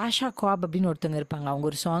டாஷா காப் அப்படின்னு ஒருத்தவங்க இருப்பாங்க, அவங்க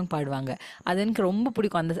ஒரு சாங் பாடுவாங்க, அது எனக்கு ரொம்ப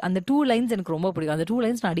பிடிக்கும். அந்த 2 லைன்ஸ் எனக்கு ரொம்ப பிடிக்கும். அந்த 2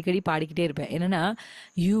 லைன்ஸ் நான் அடிக்கடி பாடிக்கிட்டே இருப்பேன். என்னன்னா,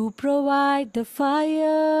 you provide the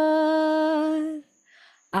fire,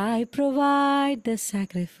 I provide the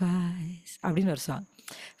sacrifice அப்படின்னு ஒரு சாங்.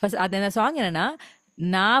 ஃபர்ஸ்ட் அது என்ன சாங் என்னன்னா,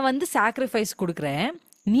 நான் சாக்ரிஃபைஸ் கொடுக்குறேன்,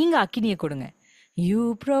 நீங்க அக்கினியை கொடுங்க. You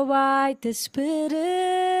provide the spirit,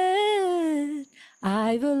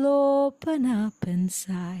 I will open up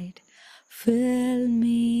inside, fill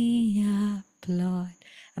me up Lord.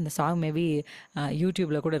 அந்த சாங் மேபி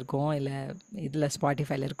யூடியூப்ல கூட இருக்கும், இல்லை இதில்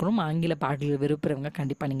ஸ்பாட்டிஃபைல இருக்கணும். ஆங்கில பாடல்கள் விரும்புகிறவங்க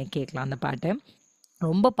கண்டிப்பாக நீங்கள் கேட்கலாம். அந்த பாட்டை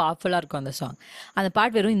ரொம்ப பவர்ஃபுல்லாக இருக்கும் அந்த சாங். அந்த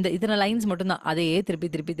பாட்டு வெறும் இத்தனை லைன்ஸ் மட்டும்தான், அதையே திருப்பி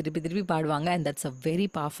திருப்பி திருப்பி திருப்பி பாடுவாங்க. And that's a very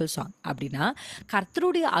powerful song. அப்படின்னா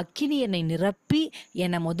கர்த்தருடைய அக்கினி என்னை நிரப்பி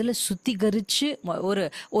என்னை முதல்ல சுத்திகரித்து,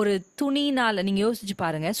 ஒரு துணினால் நீங்கள் யோசிச்சு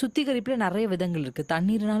பாருங்கள், சுத்திகரிப்பில் நிறைய விதங்கள் இருக்குது.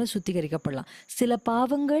 தண்ணீரினால சுத்திகரிக்கப்படலாம், சில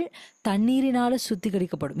பாவங்கள் தண்ணீரினால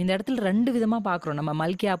சுத்திகரிக்கப்படும். இந்த இடத்துல 2 விதமாக பார்க்குறோம். நம்ம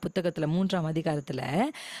மல்கியா புத்தகத்தில் 3ஆம் அதிகாரத்தில்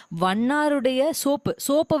வண்ணாருடைய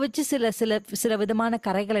சோப்பை வச்சு சில விதமான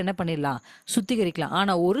கரைகளை என்ன பண்ணிடலாம்? சுத்திகரிக்கலாம்.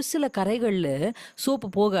 ஆனா ஒரு சில கரைகள்ல சோப்பு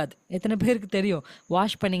போகாது. எத்தனை பேருக்கு தெரியும்?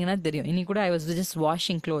 வாஷ் பண்ணீங்கன்னா தெரியும். இன்னைக்கு கூட I was just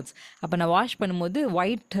washing clothes. அப்போ நான் வாஷ் பண்ணும்போது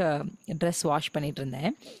ஒயிட் ட்ரெஸ் வாஷ் பண்ணிட்டு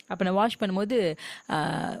இருந்தேன். அப்போ நான் வாஷ் பண்ணும்போது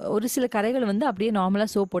ஒரு சில கரைகள் அப்படியே நார்மலாக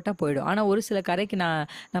சோப் போட்டால் போயிடும். ஆனால் ஒரு சில கரைக்கு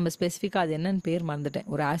நம்ம ஸ்பெசிஃபிக்காக அது என்னன்னு பேர் மறந்துட்டேன்,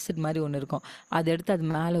 ஒரு ஆசிட் மாதிரி ஒன்று இருக்கும், அதை எடுத்து அது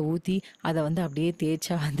மேலே ஊற்றி அதை அப்படியே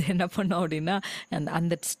தேய்ச்சா என்ன பண்ணோம் அப்படின்னா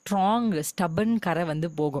அந்த ஸ்ட்ராங் ஸ்டபன் கரை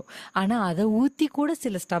போகும். ஆனால் அதை ஊற்றி கூட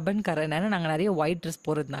சில ஸ்டபன் கரை, ஏன்னா நாங்கள் நிறைய ஒயிட் ட்ரெஸ்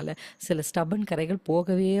போகிறதுனால சில ஸ்டபன் கரைகள்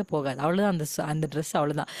போகவே போகாது. அவ்வளோதான், அந்த ட்ரெஸ்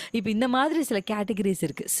அவ்வளோதான். இப்போ இந்த மாதிரி சில கேட்டகரிஸ்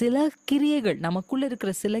இருக்குது. சில கிரியைகள், நமக்குள்ளே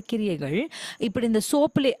இருக்கிற சில கிரியைகள் இப்படி இந்த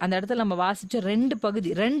சோப்புலே அந்த இடத்துல நம்ம வாசிச்ச 2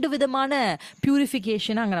 பகுதி, 2 விதமான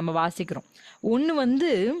பியூரிஃபிகேஷனை அங்கே நம்ம வாசிக்கிறோம். ஒன்று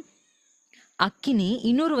அக்கினி,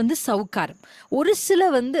 இன்னொரு வந்து சவுக்காரம். ஒரு சில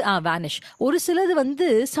வந்து வேனிஷ். ஒரு சிலது வந்து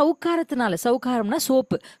சவுக்காரத்தினால, சவுக்காரம்னா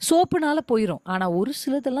சோப்புனால போயிடும். ஆனால் ஒரு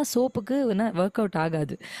சிலதெல்லாம் சோப்புக்கு ஒர்க் அவுட்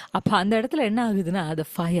ஆகாது. அப்போ அந்த இடத்துல என்ன ஆகுதுன்னா அது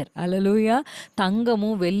ஃபயர். அல்லேலூயா.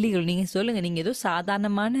 தங்கமும் வெள்ளிகள் நீங்கள் சொல்லுங்கள், நீங்கள் ஏதோ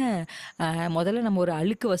சாதாரணமான முதல்ல நம்ம ஒரு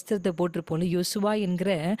அழுக்கு வஸ்திரத்தை போட்டிருப்போம்ல. யோசுவா என்கிற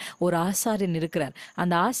ஒரு ஆசாரியன் இருக்கிறார்.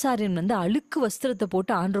 அந்த ஆசாரியன் வந்து அழுக்கு வஸ்திரத்தை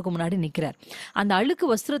போட்டு ஆண்டவருக்கு முன்னாடி நிற்கிறார். அந்த அழுக்கு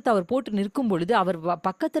வஸ்திரத்தை அவர் போட்டு நிற்கும் பொழுது அவர்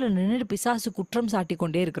பக்கத்தில் நின்று பிசாசு குற்றம் சாட்டி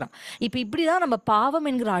கொண்டே இருக்கிறான். இப்போ இப்படிதான் நம்ம பாவம்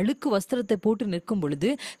என்கிற அழுக்கு வஸ்திரத்தை போட்டு நிற்கும் பொழுது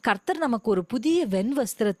கர்த்தர் நமக்கு ஒரு புதிய வெண்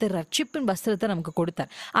வஸ்திரத்தை, ரட்சிப்பின் வஸ்திரத்தை நமக்கு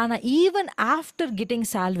கொடுத்தார். ஆனால் ஈவன் ஆஃப்டர் கெட்டிங்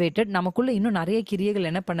சால்வேட்டட் நமக்குள்ள இன்னும் நிறைய கிரியைகள்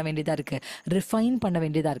என்ன பண்ண வேண்டியதா இருக்கு? ரிஃபைன் பண்ண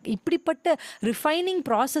வேண்டியதா இருக்கு. இப்படிப்பட்ட ரிஃபைனிங்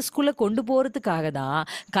ப்ராசஸ்க்குள்ள கொண்டு போறதுக்காக தான்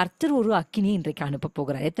கர்த்தர் ஒரு அக்கினியை இன்றைக்கு அனுப்ப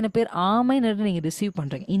போகிறார். எத்தனை பேர் ஆமைன்னு நீங்க ரிசீவ்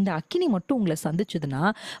பண்றீங்க? இந்த அக்கினி மட்டும் உங்களை சந்திச்சதுன்னா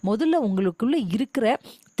முதல்ல உங்களுக்குள்ள இருக்கிற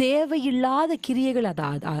தேவையில்லாத கிரியைகள் அதை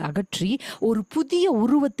அகற்றி ஒரு புதிய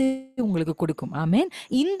உருவத்தை உங்களுக்கு கொடுக்கும். ஆமேன்.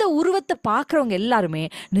 இந்த உருவத்தை பார்க்குறவங்க எல்லாருமே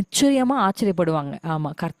நிச்சயமா ஆச்சரியப்படுவாங்க.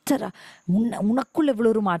 ஆமா, கர்த்தரா உனக்குள்ள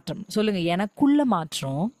இவ்வளோ ஒரு மாற்றம். சொல்லுங்க, எனக்குள்ள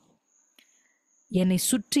மாற்றம், என்னை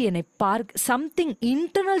சுற்றி என்னை பார்க்க something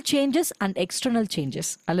internal changes and external changes.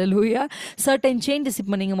 Hallelujah. Certain changes.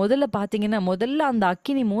 இப்போ நீங்கள் முதல்ல பார்த்தீங்கன்னா, முதல்ல அந்த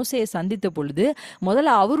அக்கினி மோசையை சந்தித்த பொழுது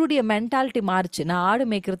முதல்ல அவருடைய மென்டாலிட்டி மாறிச்சு. நான் ஆடு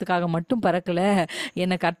மேய்க்கிறதுக்காக மட்டும் பறக்கலை,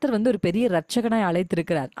 என்னை கர்த்தர் வந்து ஒரு பெரிய ரட்சகனாய்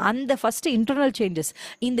அழைத்திருக்கிறார். அந்த ஃபர்ஸ்ட் இன்டர்னல் சேஞ்சஸ்.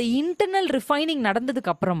 இந்த இன்டர்னல் ரிஃபைனிங்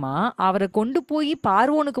நடந்ததுக்கு அப்புறமா அவரை கொண்டு போய்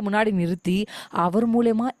பார்வோனுக்கு முன்னாடி நிறுத்தி அவர்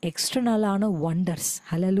மூலமா எக்ஸ்டர்னலான ஒண்டர்ஸ்,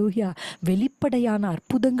 அல்லேலூயா, வெளிப்படையான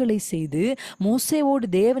அற்புதங்களை செய்து மோசேவோடு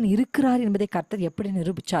தேவன் இருக்கிறார் என்பதை கர்த்தர் எப்படி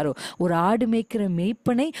நிரூபிச்சாரோ, ஒரு ஆடு மேய்க்கிற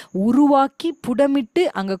மேய்ப்பனை உருவாக்கி புடமிட்டு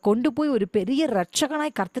அங்க கொண்டு போய் ஒரு பெரிய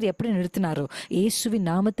ரட்சகனாய் கர்த்தர் எப்படி நிறுத்தினாரோ, இயேசுவின்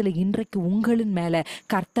நாமத்துல இன்றைக்கு உங்களின் மேல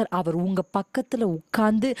கர்த்தர் அவர் உங்க பக்கத்துல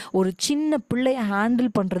உட்கார்ந்து ஒரு சின்ன பிள்ளைய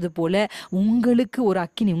ஹேண்டில் பண்றது போல உங்களுக்கு ஒரு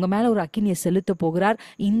அக்கினி, உங்க மேல ஒரு அக்கினியை செலுத்த போகிறார்.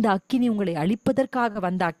 இந்த அக்கினி உங்களை அழிப்பதற்காக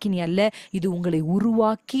வந்த அக்கினி அல்ல. இது உங்களை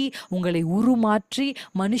உருவாக்கி, உங்களை உருமாற்றி,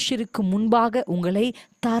 மனுஷருக்கு முன்பாக உங்களை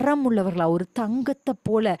தரம் உள்ளவர்களா, ஒரு தங்கத்தை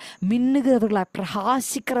போல மின்னுகிறவர்களாய்,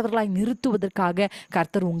 பிரகாசிக்கிறவர்களாய் நிறுத்துவதற்காக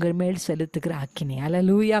கர்த்தர் உங்கள் மேல் செலுத்துகிற அக்கினி.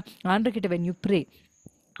 அல்லேலூயா. ஆண்டவர்கிட்ட when you pray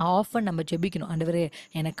ஆஃபன் நம்ம ஜெபிக்கணும். ஆண்டவரே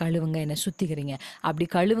என்னை கழுவுங்க, என்னை சுத்திகரிங்க. அப்படி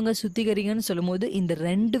கழுவுங்க சுத்திகரிங்கன்னு சொல்லும் போது இந்த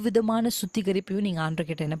 2 விதமான சுத்திகரிப்பையும் நீங்கள்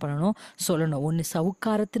ஆண்டவர்கிட்ட என்ன பண்ணணும்? சொல்லணும். ஒன்று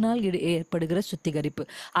சவுக்காரத்தினால் ஏற்படுகிற சுத்திகரிப்பு.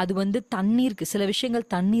 அது வந்து தண்ணீருக்கு, சில விஷயங்கள்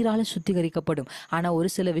தண்ணீரால் சுத்திகரிக்கப்படும். ஆனால் ஒரு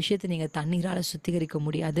சில விஷயத்தை நீங்கள் தண்ணீரால் சுத்திகரிக்க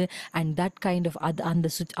முடியாது. அண்ட் தட் கைண்ட் ஆஃப்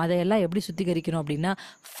அதையெல்லாம் எப்படி சுத்திகரிக்கணும் அப்படின்னா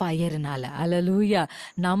ஃபயர்னால. அல்லேலூயா.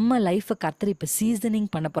 நம்ம லைஃப்பை கர்த்தர் இப்போ சீசனிங்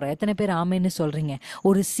பண்ண போகிறோம். எத்தனை பேர் ஆமேன்னு சொல்கிறீங்க?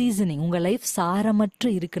 ஒரு சீசனிங். உங்கள் லைஃப் சாரமற்ற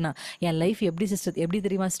இருக்குன்னா, என் லைஃப் எப்படி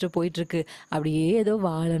தெரியுமா சிஸ்டர் போயிட்டு இருக்கு? அப்படியே ஏதோ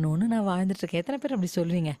வாழணும்னு நான் வாழ்ந்துட்டு இருக்கேன். எத்தனை பேர் அப்படி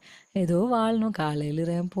சொல்றீங்க? ஏதோ வாழணும்,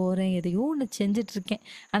 காலையில போறேன், எதையோ ஒன்று செஞ்சுட்டு இருக்கேன்,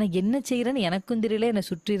 ஆனா என்ன செய்யறேன்னு எனக்கும் தெரியல, என்னை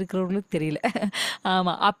சுற்றி இருக்கிறவங்களுக்கு தெரியல.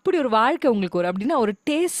 ஆமா, அப்படி ஒரு வாழ்க்கை உங்களுக்கு ஒரு அப்படின்னா ஒரு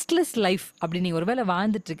டேஸ்ட்லெஸ் லைஃப் அப்படி நீங்க ஒருவேளை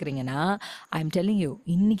வாழ்ந்துட்டு இருக்கிறீங்கன்னா, ஐ எம் டெல்லிங் யூ,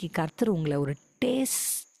 இன்னைக்கு கர்த்தர் உங்களை ஒரு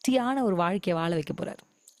டேஸ்டியான ஒரு வாழ்க்கையை வாழ வைக்க போறாரு.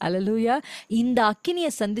 அல்லேலூயா. இந்த அக்கினியை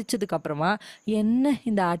சந்திச்சதுக்கு அப்புறமா என்ன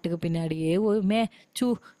இந்த ஆட்டுக்கு பின்னாடியே சூ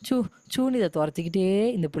சூ சூன்னு இதை துரத்திக்கிட்டே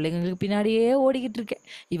இந்த பிள்ளைங்களுக்கு பின்னாடியே ஓடிக்கிட்டு இருக்கேன்,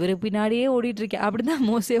 இவருக்கு பின்னாடியே ஓடிட்டு இருக்கேன், அப்படிதான்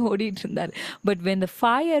மோசே ஓடிட்டு இருந்தார். But when the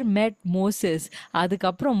fire met Moses,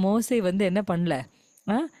 அதுக்கப்புறம் மோசே வந்து என்ன பண்ணல,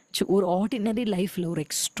 ஒரு ஆர்டினரி லைஃப்ல ஒரு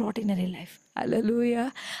எக்ஸ்ட்ராடினரி லைஃப். அல்லேலூயா.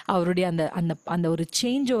 அவருடைய அந்த அந்த அந்த ஒரு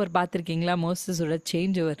சேஞ்ச் ஓவர் பார்த்துருக்கீங்களா? மோசஸோட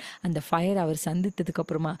சேஞ்ச் ஓவர், அந்த ஃபயர் அவர் சந்தித்ததுக்கு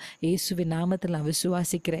அப்புறமா, இயேசுவின் நாமத்தில் நான்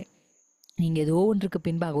விசுவாசிக்கிறேன், நீங்கள் ஏதோ ஒன்றுக்கு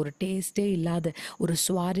பின்பாக ஒரு டேஸ்டே இல்லாத, ஒரு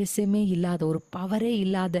சுவாரஸ்யமே இல்லாத, ஒரு பவரே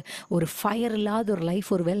இல்லாத, ஒரு ஃபயர் இல்லாத ஒரு லைஃப்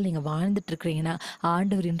ஒரு வேளை நீங்கள் வாழ்ந்துட்டு இருக்கிறீங்கன்னா,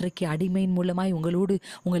 ஆண்டவர் இன்றைக்கு அடிமையின் மூலமாய்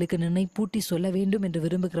உங்களுக்கு நினைப்பூட்டி சொல்ல வேண்டும் என்று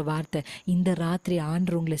விரும்புகிற வார்த்தை, இந்த ராத்திரி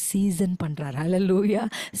ஆண்டவர் உங்களை சீசன் பண்ணுறாரு. அல்லேலூயா.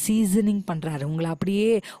 சீசனிங் பண்ணுறாரு. உங்களை அப்படியே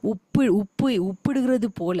உப்பிடுகிறது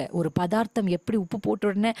போல, ஒரு பதார்த்தம் எப்படி உப்பு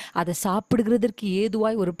போட்ட உடனே அதை சாப்பிடுகிறதற்கு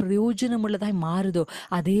ஏதுவாய் ஒரு பிரயோஜனம் உள்ளதாய் மாறுதோ,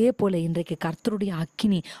 அதே போல இன்றைக்கு கர்த்தருடைய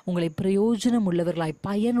அக்கினி உங்களை பிரயோஜனம் உள்ளவர்களாய்,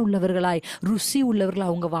 பயன் உள்ளவர்களாய், ருசி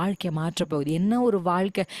உள்ளவர்களாய் உங்க வாழ்க்கையை மாற்ற போகுது. என்ன ஒரு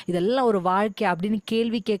வாழ்க்கை இதெல்லாம், ஒரு வாழ்க்கை அப்படின்னு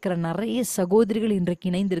கேள்வி கேட்கிற நிறைய சகோதரிகள் இன்றைக்கு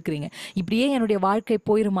இணைந்து இருக்கிறீங்க. இப்படியே என்னுடைய வாழ்க்கை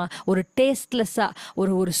போயிருமா, ஒரு டேஸ்ட்லெஸ்ஸா,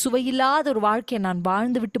 ஒரு சுவையில்லாத ஒரு வாழ்க்கையை நான்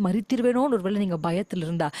வாழ்ந்து விட்டு மறித்திருவேனோன்னு ஒருவேளை நீங்க பயத்தில்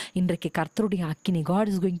இருந்தா, இன்றைக்கு கர்த்தருடைய அக்கினி, God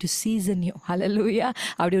is going to season you. ஹல்லேலூயா.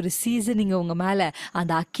 அப்படி ஒரு சீசனிங் உங்க மேல,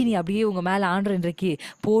 அந்த அக்கினி அப்படியே உங்க மேல ஆண்டவர் இன்றைக்கு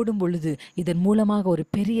போடும் பொழுது, இதன் மூலமாக ஒரு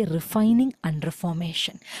பெரிய ரிஃபைனிங் அண்ட்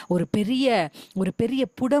ரிஃபார்மேஷன், ஒரு பெரிய ஒரு பெரிய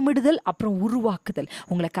புடமிடுதல், அப்புறம் உருவாக்குதல்.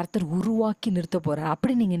 உங்களை கர்த்தர் உருவாக்கி நிறுத்த போறார்.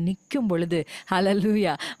 அப்படி நீங்க நிற்கும் பொழுது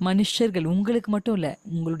ஹல்லேலூயா, மனுஷர்கள் உங்களுக்கு மட்டும் இல்லை,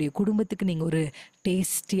 உங்களுடைய குடும்பத்துக்கு நீங்க ஒரு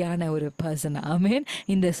டேஸ்டியான ஒரு பர்சன், ஆமென்,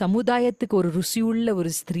 இந்த சமுதாயத்துக்கு ஒரு ருசியுள்ள ஒரு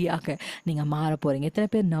ஸ்திரீயாக நீங்க மாற போறீங்க. எத்தனை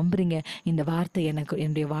பேர் நம்புறீங்க இந்த வார்த்தை எனக்கு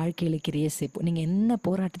என்னுடைய வாழ்க்கையில கிரியை செய்யும்? நீங்க என்ன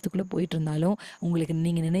போராட்டத்துக்குள்ள போயிட்டு இருந்தாலும் உங்களுக்கு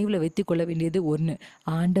நீங்க நினைவுல வைத்துக் கொள்ள வேண்டியது ஒண்ணு,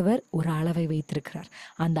 ஆண்டவர் ஒரு அளவை வைத்திருக்கிறார்.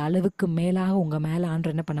 அந்த அளவுக்கு மேலாக உங்க மேல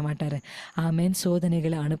ஆண்டவர் என்ன பண்ண மாட்டாரு, ஆமென்,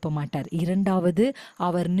 சோதனைகளை அனுப்ப மாட்டார். இரண்டாவது,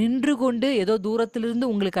 அவர் நின்று கொண்டு ஏதோ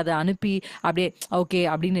தூரத்திலிருந்து உங்களுக்கு அதை அனுப்பி அப்படியே ஓகே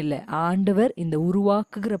அப்படின்னு இல்லை. ஆண்டவர் இந்த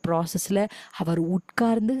உருவாக்குகிற ப்ராசஸ்ல அவர்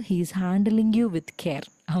உட்கார்ந்து he is handling you with care.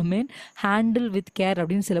 Amen. Handle with care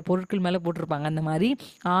அப்படின்னு சில பொருட்கள் மேலே போட்டிருப்பாங்க. அந்த மாதிரி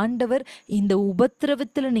ஆண்டவர் இந்த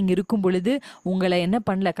உபத்திரவத்தில் நீங்கள் இருக்கும் பொழுது உங்களை என்ன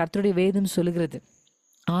பண்ணல, கர்த்தருடைய வேதம் சொல்லுகிறது,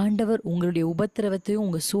 ஆண்டவர் உங்களுடைய உபத்திரவத்தையும்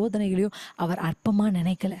உங்கள் சோதனைகளையும் அவர் அற்பமாக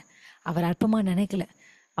நினைக்கல. அவர் அற்பமாக நினைக்கல.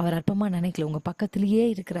 அவர் அற்பமாக நினைக்கல. உங்கள் பக்கத்திலேயே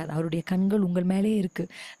இருக்கிறார். அவருடைய கண்கள் உங்கள் மேலே இருக்கு.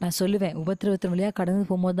 நான் சொல்லுவேன், உபத்திரவத்தின் வழியாக கடந்து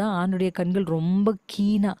போகும்போது தான் ஆண்டுடைய கண்கள் ரொம்ப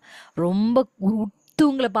கீனா, ரொம்ப உத்து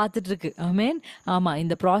உங்களை பார்த்துட்டு இருக்கு. ஆமென். ஆமாம்,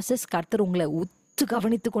 இந்த ப்ராசஸ் கர்த்தர் உங்களை உத்து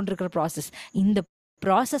கவனித்து கொண்டிருக்கிற ப்ராசஸ். இந்த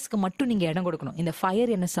ப்ராசஸ்க்கு மட்டும் நீங்கள் இடம் கொடுக்கணும். இந்த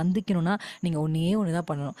ஃபயர் என்னை சந்திக்கணும்னா நீங்கள் ஒன்று தான்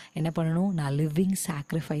பண்ணணும். என்ன பண்ணணும்? நான் லிவிங்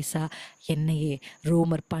சாக்ரிஃபைஸாக என்னையே,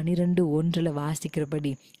 ரோமர் 12:1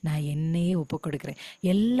 வாசிக்கிறபடி நான் என்னையே ஒப்பு கொடுக்குறேன்.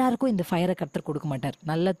 எல்லாருக்கும் இந்த ஃபயரை கர்த்தர் கொடுக்க மாட்டார்.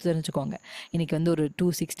 நல்லா தெரிஞ்சுக்கோங்க. இன்னைக்கு வந்து ஒரு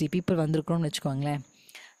 260 பீப்புள் வந்திருக்கிறோம்னு வச்சுக்கோங்களேன்.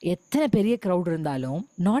 எத்தனை பெரிய க்ரௌட் இருந்தாலும்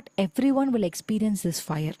not every one will experience this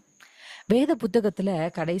fire. வேத புத்தகத்தில்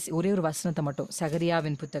கடைசி ஒரே ஒரு வசனத்தை மட்டும்,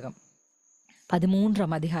 சகரியாவின் புத்தகம்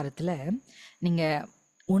 13ஆம் அதிகாரத்தில் நீங்கள்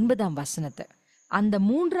 9ஆம் வசனத்தை, அந்த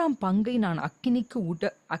 3ஆம் பங்கை நான்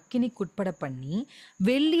அக்கினிக்குட்பட பண்ணி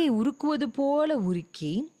வெள்ளியை உருக்குவது போல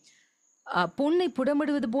உருக்கி பொன்னை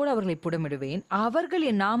புடமிடுவது போல அவர்களை புடமிடுவேன். அவர்கள்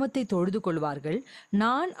என் நாமத்தை தொழுது கொள்வார்கள்.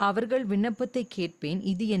 நான் அவர்கள் விண்ணப்பத்தை கேட்பேன்.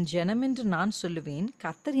 இது என் ஜனம் என்று நான் சொல்லுவேன்,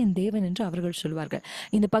 கர்த்தர் என் தேவன் என்று அவர்கள் சொல்வார்கள்.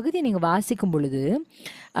 இந்த பகுதியை நீங்கள் வாசிக்கும் பொழுது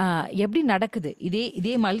எப்படி நடக்குது?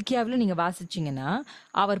 இதே மல்கியாவில் நீங்கள் வாசிச்சிங்கன்னா,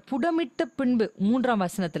 அவர் புடமிட்ட பின்பு 3ஆம்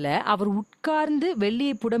வசனத்தில் அவர் உட்கார்ந்து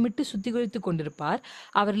வெள்ளியை புடமிட்டு சுத்திகரித்து கொண்டிருப்பார்.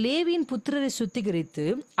 அவர் லேவியின் புத்திரரை சுத்திகரித்து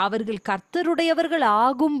அவர்கள் கர்த்தருடையவர்கள்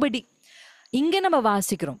ஆகும்படி. இங்கே நம்ம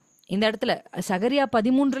வாசிக்கிறோம், இந்த இடத்துல சகரியா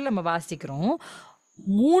 13 நம்ம வாசிக்கிறோம்,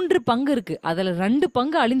 3 பங்கு இருக்கு. அதுல 2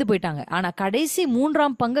 பங்கு அழிந்து போயிட்டாங்க. ஆனா கடைசி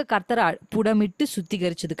 3ஆம் பங்கு கர்த்தரை புடமிட்டு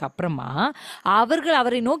சுத்திகரிச்சதுக்கு அப்புறமா அவர்கள்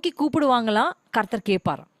அவரை நோக்கி கூப்பிடுவாங்களாம், கர்த்தர்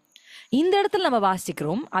கேட்பாராம். இந்த இடத்துல நம்ம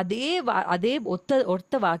வாசிக்கிறோம் அதே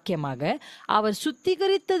ஒத்த வாக்கியமாக, அவர்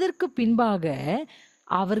சுத்திகரித்ததற்கு பின்பாக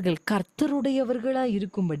அவர்கள் கர்த்தருடையவர்களா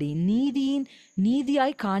இருக்கும்படி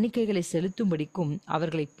நீதியாய் காணிக்கைகளை செலுத்தும்படிக்கும்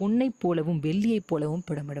அவர்களை பொன்னை போலவும் வெள்ளியை போலவும்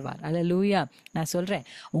புடமிடுவார். அல்லேலூயா. நான் சொல்றேன்,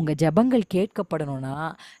 உங்க ஜெபங்கள் கேட்கப்படணும்னா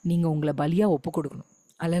நீங்க உங்களை பலியா ஒப்பு கொடுக்கணும்.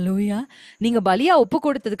 அல்லேலூயா. நீங்க பலியா ஒப்பு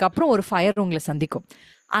கொடுத்ததுக்கு அப்புறம் ஒரு ஃபயர் உங்களை சந்திக்கும்.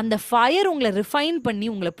 அந்த ஃபயர் உங்களை ரிஃபைன் பண்ணி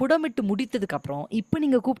உங்களை புடமிட்டு முடித்ததுக்கு அப்புறம் இப்போ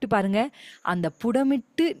நீங்க கூப்பிட்டு பாருங்க, அந்த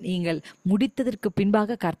புடமிட்டு நீங்கள் முடித்ததற்கு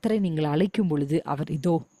பின்பாக கர்த்தரை நீங்கள் அழைக்கும் பொழுது அவர்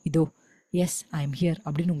இதோ எஸ் ஐ எம் ஹியர்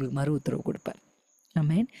அப்படின்னு உங்களுக்கு மறு உத்தரவு கொடுப்பார்.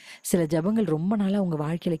 ஆமென். சில ஜெபங்கள் ரொம்ப நாளாக உங்கள்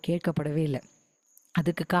வாழ்க்கையில் கேட்கப்படவே இல்லை.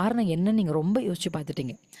 அதுக்கு காரணம் என்னன்னு நீங்கள் ரொம்ப யோசிச்சு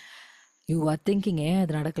பார்த்துட்டீங்க. யூ ஆர் திங்கிங், ஏன்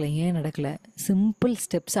அது ஏன் நடக்கலை? சிம்பிள்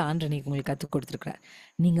ஸ்டெப்ஸ் ஆண்டவர் உங்களுக்கு கற்றுக் கொடுத்துருக்கிறார்.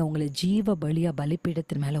 நீங்கள் உங்களை ஜீவ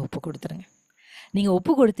பலிபீடத்தின் மேலே ஒப்பு கொடுத்துருங்க. நீங்கள்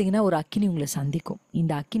ஒப்பு கொடுத்தீங்கன்னா ஒரு அக்கினி உங்களை சந்திக்கும்.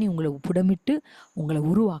 இந்த அக்கினி உங்களை புடமிட்டு உங்களை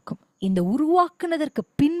உருவாக்கும். இந்த உருவாக்குனதற்கு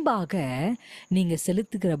பின்பாக நீங்கள்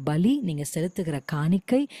செலுத்துகிற பலி, நீங்கள் செலுத்துகிற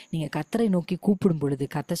காணிக்கை, நீங்கள் கர்த்தரை நோக்கி கூப்பிடும் பொழுது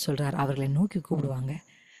கர்த்தர் சொல்கிறார், அவர்களை நோக்கி கூப்பிடுவாங்க,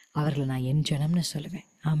 அவர்களை நான் என் ஜனம்னு சொல்லுவேன்.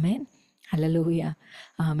 ஆமென். அல்லேலூயா.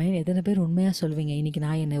 ஆமென். எத்தனை பேர் உண்மையாக சொல்வீங்க, இன்னைக்கு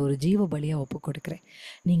நான் என்னை ஒரு ஜீவ பலியாக ஒப்பு கொடுக்குறேன்?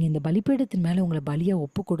 நீங்கள் இந்த பலிபீடத்தின் மேலே உங்களை பலியாக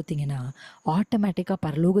ஒப்பு கொடுத்தீங்கன்னா ஆட்டோமேட்டிக்காக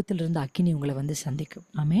பரலோகத்திலிருந்து அக்கினி உங்களை வந்து சந்திக்கும்.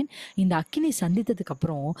 ஆமென். இந்த அக்கினி சந்தித்ததுக்கு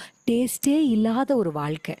அப்புறம் டேஸ்டே இல்லாத ஒரு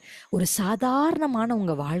வாழ்க்கை, ஒரு சாதாரணமான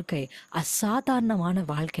உங்கள் வாழ்க்கை அசாதாரணமான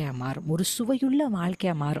வாழ்க்கையாக மாறும், ஒரு சுவையுள்ள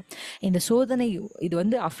வாழ்க்கையாக மாறும். இந்த சோதனை இது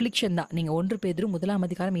வந்து அஃப்ளிக்ஷன் தான். நீங்கள் 1 பேதுரு 1ஆம்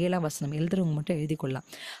அதிகாரம் 7ஆம் வசனம் எழுதுறவங்க மட்டும் எழுதி கொள்ளலாம்.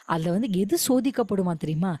 அதில் வந்து எது சோதிக்கப்படுமா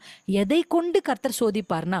தெரியுமா? எதை கொண்டு கர்த்தர்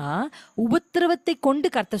சோதிப்பார்னா, உபத்திரவத்தை கொண்டு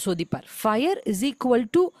கர்த்தர் சோதிப்பார். Fire is equal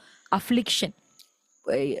to affliction.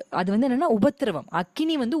 அது வந்து என்னன்னா உபத்திரவம்.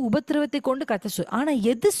 அக்கினி வந்து உபத்திரவத்தை கொண்டு கர்த்தர் ஆனா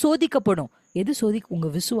எது சோதிக்கப்படும்? உங்க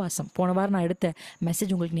விசுவாசம். போன வாரம் நான் எடுத்த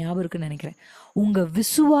மெசேஜ் உங்களுக்கு ஞாபகம் இருக்குன்னு நினைக்கிறேன். உங்க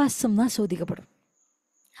விசுவாசம் தான் சோதிக்கப்படும்.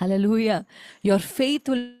 Hallelujah. Your faith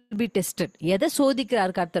will be tested. எதை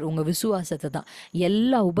சோதிக்கிறார் கர்த்தர்? உங்க விசுவாசத்தை தான்.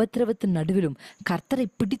 எல்லா உபத்திரவத்தின் நடுவிலும் கர்த்தரை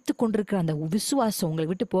பிடித்து கொண்டிருக்கிற அந்த விசுவாசம் உங்களை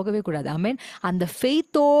விட்டு போகவே கூடாது. ஆமேன். அந்த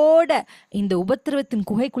ஃபெய்த்தோட இந்த உபத்திரவத்தின்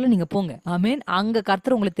குகைக்குள்ள நீங்க போங்க. ஆமேன். அங்க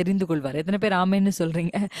கர்த்தர் உங்களை தெரிந்து கொள்வார். எத்தனை பேர் ஆமேன்னு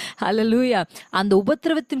சொல்றீங்க? ஹல்லேலூயா. அந்த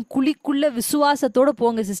உபத்திரவத்தின் குழிக்குள்ள விசுவாசத்தோட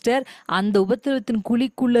போங்க சிஸ்டர். அந்த உபத்திரவத்தின்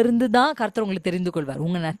குழிக்குள்ள இருந்து தான் கர்த்தர் உங்களை தெரிந்து கொள்வார்.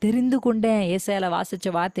 உங்க நான் தெரிந்து கொண்டேன் ஏசாயால வாசிச்ச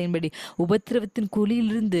வார்த்தையின்படி உபத்திரவத்தின்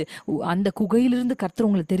குழியிலிருந்து அந்த குகையிலிருந்து கர்த்தர்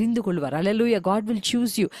உங்களை தெரிந்து கொள்வார். அல்லேலூயா. God will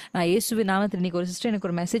choose you. நான் இயேசுவின் நாமத்தில் இன்னைக்கு ஒரு சிஸ்டர் எனக்கு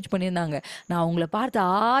ஒரு மெசேஜ் பண்ணியிருந்தாங்க. நான் உங்களை பார்த்து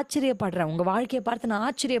ஆச்சரியப்படுறேன், உங்க வாழ்க்கையை பார்த்து நான்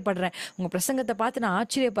ஆச்சரியப்படுறேன், உங்க பிரசங்கத்தை பார்த்து நான்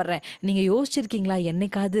ஆச்சரியப்படுறேன். நீங்க யோசிச்சிருக்கீங்களா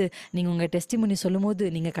என்னைக்காவது நீங்க உங்க டெஸ்டிமோனி சொல்லும் போது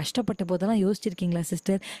நீங்க கஷ்டப்பட்ட போதெல்லாம் யோசிச்சிருக்கீங்களா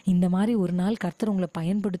சிஸ்டர், இந்த மாதிரி ஒரு நாள் கர்த்தர் உங்களை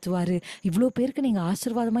பயன்படுத்துவாரு, இவ்வளோ பேருக்கு நீங்க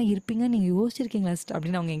ஆசீர்வாதமா இருப்பீங்க, நீங்க யோசிச்சிருக்கீங்களா சிஸ்டர்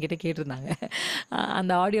அப்படின்னு அவங்க என்கிட்ட கேட்டிருந்தாங்க.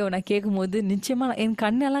 அந்த ஆடியோவை நான் கேட்கும் போது நிச்சயமா என்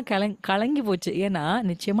கண்ணெல்லாம் கலங்கி போச்சு. ஏன்னா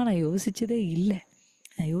நிச்சயமா நான் யோசிச்சதே இல்லை.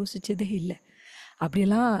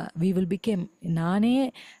 அப்படியெல்லாம் we will become, நானே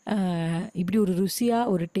இப்படி ஒரு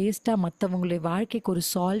ருசியாக ஒரு டேஸ்ட்டாக மற்றவங்களுடைய வாழ்க்கைக்கு ஒரு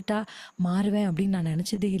சால்ட்டாக மாறுவேன் அப்படின்னு நான்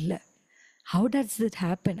நினச்சதே இல்லை. How does it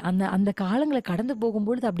happen? அந்த காலங்களை கடந்து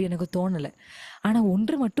போகும்பொழுது அப்படி எனக்கு தோணலை. ஆனால்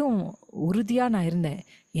ஒன்று மட்டும் உறுதியாக நான் இருந்தேன்,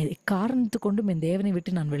 காரணத்து கொண்டும் என் தேவனை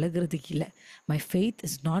விட்டு நான் விலகிறதுக்கு இல்லை. My faith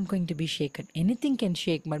is not going to be shake hand. Anything can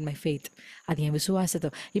shake but my faith. அது என்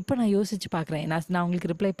விசுவாசத்தை. இப்போ நான் யோசிச்சு பார்க்குறேன். நான்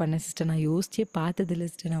உங்களுக்கு ரிப்ளை பண்ணேன் சிஸ்டர், நான் யோசிச்சே பார்த்ததில்லை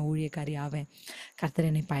சிஸ்டர் நான் ஊழியக்காரி ஆவேன், கர்த்தர்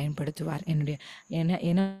என்னை பயன்படுத்துவார்.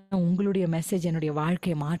 ஏன்னா உங்களுடைய மெசேஜ் என்னுடைய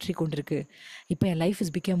வாழ்க்கையை மாற்றி கொண்டிருக்கு. இப்போ என் life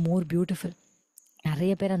is become more beautiful.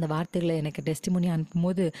 நிறைய பேர் அந்த வார்த்தைகளை எனக்கு டெஸ்டிமோனி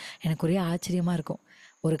அனுப்பும்போது எனக்கு ஒரே ஆச்சரியமாக இருக்கும்.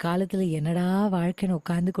 ஒரு காலத்தில் என்னடா வாழ்க்கைன்னு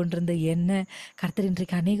உட்கார்ந்து கொண்டிருந்த என்ன கர்த்தர்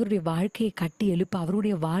இன்றைக்கு அநேகருடைய வாழ்க்கையை கட்டி எழுப்ப,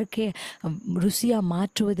 அவருடைய வாழ்க்கையை ருசியாக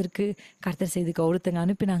மாற்றுவதற்கு கர்த்தர் செய்து ஒருத்தங்க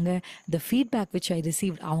அனுப்பினாங்க. The feedback which I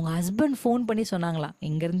receive, அவங்க ஹஸ்பண்ட் ஃபோன் பண்ணி சொன்னாங்களாம்.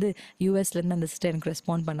 இங்கேருந்து யூஎஸ்லேருந்து அந்த சிஸ்டர் எனக்கு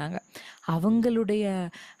ரெஸ்பாண்ட் பண்ணாங்க. அவங்களுடைய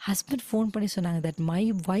ஹஸ்பண்ட் ஃபோன் பண்ணி சொன்னாங்க that my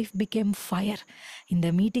wife became fire. இந்த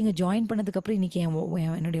மீட்டிங்கை ஜாயின் பண்ணதுக்கப்புறம் இன்றைக்கி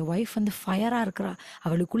என்னுடைய ஒய்ஃப் வந்து ஃபயராக இருக்கிறா,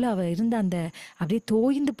 அவளுக்குள்ளே அவள் இருந்த அந்த அப்படியே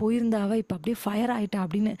தோய்ந்து போயிருந்த அவள் இப்போ அப்படியே ஃபயர் ஆகிட்டா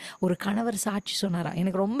அப்படின்னு ஒரு கணவர் சாட்சி சொன்னாராம்.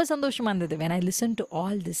 எனக்கு ரொம்ப சந்தோஷமாக இருந்தது. when I listen to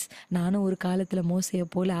all this. நானும் ஒரு காலத்தில் மோசையை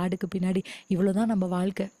போல் ஆடுக்கு பின்னாடி இவ்வளோதான் நம்ம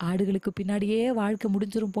வாழ்க்கை, ஆடுகளுக்கு பின்னாடியே வாழ்க்கை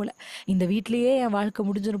முடிஞ்சிடும் போல், இந்த வீட்டிலையே என் வாழ்க்கை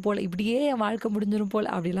முடிஞ்சிடும் போல், இப்படியே என் வாழ்க்கை முடிஞ்சிடும் போல்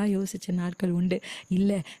அப்படிலாம் யோசித்த நாட்கள் உண்டு.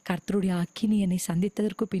 இல்லை, கர்த்தருடைய அக்கினி என்னை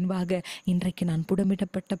சந்தித்ததற்கு பின்பாக இன்றைக்கு நான்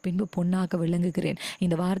புடமிடப்பட்ட பின்பு பொன்னாக விளங்குகிறேன்.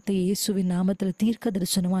 இந்த வார்த்தை இயேசுவின் நாமத்தில் தீர்க்க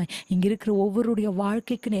தரிசனமாய் இங்கே இருக்கிற ஒவ்வொருடைய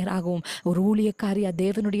வாழ்க்கைக்கு நேராகவும் ஒரு ஊழியக்காரியா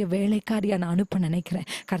தேவனுடைய வேலைக்காரியா நான் அனுப்ப நினைக்கிறேன்.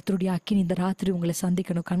 கர்த்தருடைய அக்கினி இந்த ராத்திரி உங்களை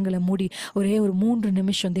சந்திக்கணும். கண்களை மூடி ஒரே ஒரு 3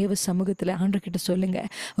 நிமிஷம் தேவ சமூகத்தில் ஆண்டவர்கிட்ட சொல்லுங்க.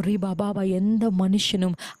 ரீபா பாபா, எந்த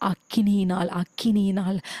மனுஷனும்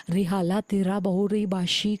அக்கினியினால் ரிஹாலா திராபா ரீபா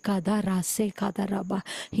she kadha ராசே kadha Rafah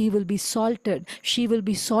he will be salted, she will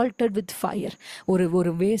be salted with fire.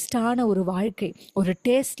 ஒரு வேஸ்டான ஒரு வாழ்க்கை, ஒரு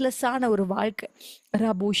டேஸ்ட்லெஸ்ஸான ஒரு வாழ்க்கை,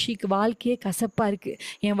 ராபோஷிக்கு வாழ்க்கையே கசப்பாக இருக்குது,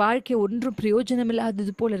 என் வாழ்க்கை ஒன்றும் பிரயோஜனம்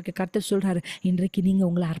இல்லாதது போல் இருக்குது. கர்த்தர் சொல்கிறாரு, இன்றைக்கு நீங்கள்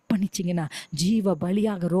உங்களை அர்ப்பணிச்சிங்கன்னா ஜீவ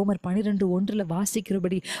பலியாக, ரோமர் 12:1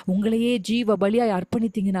 வாசிக்கிறபடி உங்களையே ஜீவ பலியாக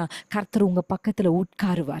அர்ப்பணித்தீங்கன்னா கர்த்தர் உங்கள் பக்கத்தில்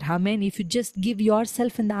உட்காருவார். ஆமென். If you just give your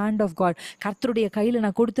self in the hand of God, கர்த்தருடைய கையில்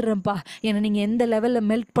நான் கொடுத்துட்றேன்ப்பா, என்னை நீங்கள் எந்த லெவலில்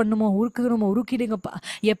மெல்ட் பண்ணணுமோ உருக்கிடுங்கப்பா,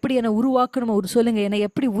 எப்படி என்னை உருவாக்கணுமோ சொல்லுங்கள், என்னை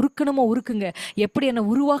எப்படி உருக்கணுமோ உருக்குங்க, எப்படி என்னை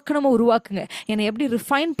உருவாக்கணுமோ உருவாக்குங்க, என்னை எப்படி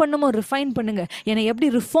ரிஃபைன் பண்ணுமோ ரிஃபைன் பண்ணுங்க, என்னை எப்படி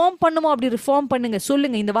ரிஃபார்ம் பண்ணுமோ அப்படி ரிஃபார்ம் பண்ணுங்க.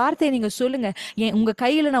 சொல்லுங்க, இந்த வார்த்தையை நீங்க சொல்லுங்க. உங்க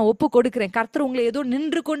கையில நான் ஒப்பு கொடுக்கிறேன். கர்த்தர் உங்களை ஏதோ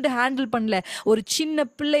நின்று கொண்டு ஹேண்டில் பண்ணல, ஒரு சின்ன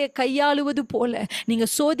பிள்ளையை கையாளுவது போல நீங்க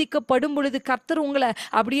சோதிக்கப்படும் பொழுது கர்த்தர் உங்களை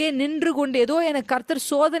அப்படியே நின்று கொண்டு ஏதோ எனக்கு கர்த்தர்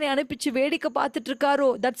சோதனை அனுப்பிச்சு வேடிக்கை பார்த்துட்டு இருக்காரோ?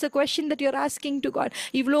 That's a question that you're asking to God.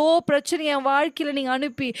 இவ்வளோ பிரச்சனை என் வாழ்க்கையில நீங்க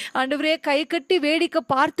அனுப்பி ஆண்டவரே கை கட்டி வேடிக்கை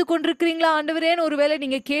பார்த்து கொண்டிருக்கிறீங்களா ஆண்டவரேன்னு ஒருவேளை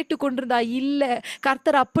நீங்க கேட்டு கொண்டிருந்தா, இல்ல,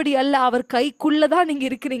 கர்த்தர் அப்படி அல்ல, அவர் கைக்குள்ளதான் நீங்க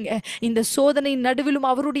இருக்கிறீங்க. இந்த சோதனை நடுவிலும்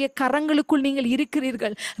அவருடைய கரங்களுக்குள் நீங்கள்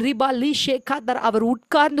இருக்கிறீர்கள். ரிபா லீஷே காதர், அவர்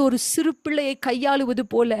உட்கார்ந்து ஒரு சிறு பிள்ளையை கையாளுவது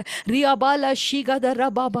போல ரியாபாலா ஷீகதர்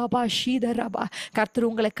ரபா பாபா ஷீதர் ரபா, கர்த்தர்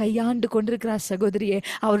உங்களை கையாண்டு கொண்டிருக்கிறார் சகோதரியே.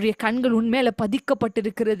 அவருடைய கண்கள் உண்மையில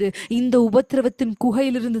பதிக்கப்பட்டிருக்கிறது. இந்த உபத்திரவத்தின்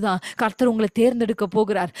குகையிலிருந்து தான் கர்த்தர் உங்களை தேர்ந்தெடுக்க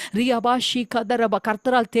போகிறார். ரியாபா ஷீ கதர் ரபா,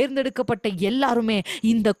 கர்த்தரால் தேர்ந்தெடுக்கப்பட்ட எல்லாருமே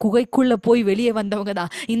இந்த குகைக்குள்ள போய் வெளியே வந்தவங்க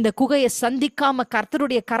தான். இந்த குகையை சந்திக்காம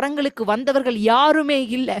கர்த்தருடைய கரங்களுக்கு வந்தவர்கள் யாருமே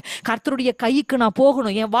இல்லை. கர்த்தருடைய கைக்கு நான்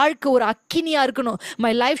போகணும், என் வாழ்க்கை ஒரு அக்கினியா இருக்கணும்,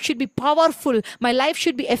 my life should be powerful, my life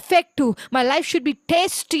should be effective, my life should be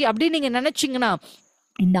tasty அப்படின்னு நீங்க நினைச்சீங்கன்னா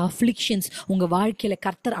இந்த அஃப்ளிக்ஷன்ஸ் உங்கள் வாழ்க்கையில்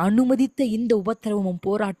கர்த்தர் அனுமதித்த இந்த உபத்திரவமும்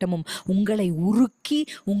போராட்டமும் உங்களை உருக்கி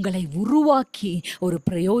உங்களை உருவாக்கி ஒரு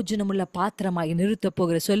பிரயோஜனமுள்ள பாத்திரமாகி நிறுத்த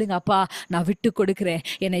போகிற. சொல்லுங்க, அப்பா நான் விட்டு கொடுக்கிறேன்,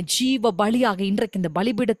 என்னை ஜீவ பலியாக இன்றைக்கு இந்த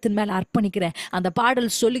பலிபீடத்தின் மேலே அர்ப்பணிக்கிறேன். அந்த பாடல்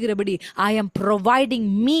சொல்லுகிறபடி ஐ ஆம் providing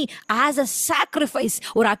me as a sacrifice.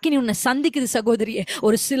 ஒரு அக்கினி உன்னை சந்திக்குது சகோதரியே.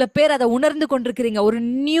 ஒரு சில பேர் அதை உணர்ந்து கொண்டிருக்கிறீங்க. ஒரு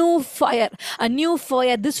new fire, a new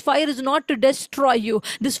fire. This fire is not to destroy you.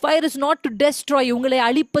 This fire is not to destroy you. உங்களை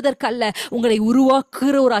அழிப்பதற்கல்ல, உங்களை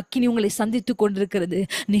உருவாக்குகிற ஒரு அக்கினி உங்களை சந்தித்து கொண்டிருக்கிறது.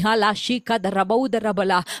 நிஹாலா ஷீகா தரபௌத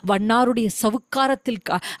ரபலா. வண்ணாருடைய சவுக்காரத்தில்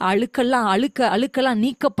அழுக்கெல்லாம்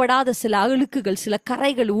நீக்கப்படாத சில அழுக்குகள், சில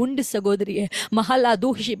கரைகள் உண்டு சகோதரியே. மஹலா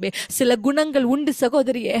தோஷிபே, சில குணங்கள் உண்டு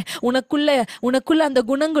சகோதரியே. உனக்குள்ள அந்த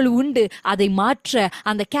குணங்கள் உண்டு. அதை மாற்ற,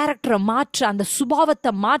 அந்த கேரக்டரை மாற்ற, அந்த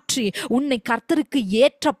சுபாவத்தை மாற்றி உன்னை கர்த்தருக்கு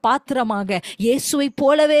ஏற்ற பாத்திரமாக இயேசுவை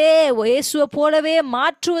போலவே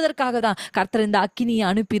மாற்றுவதற்காக தான் கர்த்தர் இந்த அக்கினியை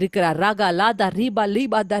அனுப்பி இருக்கிறார். ரகா லாதா ரீபா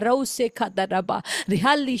லீபா தரௌ சேகா தரபா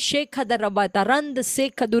ரிஹல்லி ஷேகா தரபா தரந்த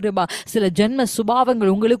சேகா துரபா. சில ஜென்ம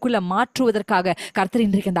சுபாவங்கள் உங்களுக்குள்ள மாற்றுவதற்காக கர்த்தர்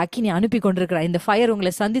இன்றைக்கு அந்த அக்கினியை அனுப்பி கொண்டிருக்கிறார். இந்த ஃபயர்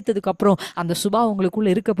உங்களை சந்தித்ததுக்கு அப்புறம் அந்த சுபாவம் உங்களுக்குள்ள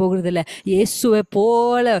இருக்க போகிறது இல்லை. இயேசுவை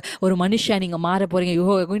போல ஒரு மனுஷன் நீங்க மாற போறீங்க. You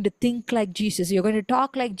are going to think like Jesus. You are going to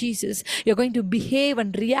talk like Jesus. You are going to behave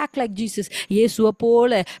and react like Jesus. இயேசுவை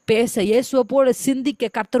போல பேச, இயேசுவை போல சிந்திக்க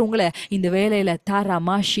கர்த்தர் உங்களை இந்த வேலையில தாரா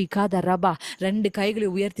மாஷி காத ரபா. 2 கைகளை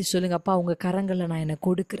உயர்த்தி சொல்லுங்க, அப்பா உங்க கரங்களை நான் என்ன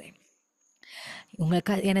கொடுக்கிறேன்.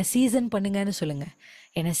 என்னை சீசன் பண்ணுங்கன்னு சொல்லுங்க.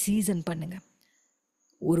 என்னை சீசன் பண்ணுங்க.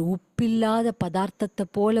 ஒரு உப்பில்லாத பதார்த்தத்தை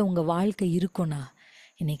போல உங்க வாழ்க்கை இருக்கும்னா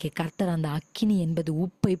இன்னைக்கு கர்த்தர் அந்த அக்கினி என்பது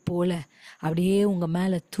உப்பை போல அப்படியே உங்க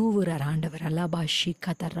மேல தூவுறார் ஆண்டவர். அல்லாபாஷி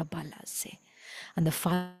கதரபாலாசே. அந்த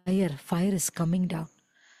fire is coming down,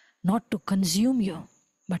 not to consume you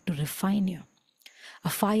but to refine you.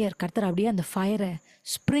 Fire, கர்த்தர் அப்படியே அந்த ஃபயரை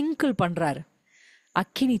ஸ்ப்ரிங்கிள் பண்றாரு.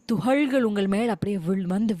 அக்கினி துகள்கள் உங்கள் மேல் அப்படியே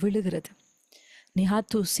வந்து விழுகிறது.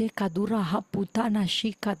 நிஹாத்து சேகா துரா ஹப்பு தானா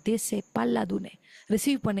ஷீகா தேசே பல்லாதுனே.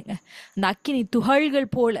 ரிசீவ் பண்ணுங்க. அந்த அக்கினி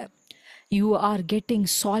துகள்கள் போல you are getting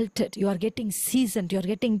salted, you are getting seasoned, you are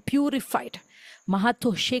getting purified. Mahato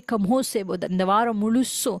ஷேக்கம் Jose போத. இந்த வாரம்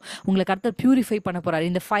முழுசும் உங்களை கர்த்தர் பியூரிஃபை பண்ண போறாரு.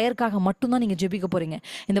 இந்த ஃபயருக்காக மட்டும்தான் நீங்க ஜெபிக்க போறீங்க.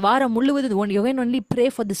 இந்த வாரம் முழுவதும் you can only pray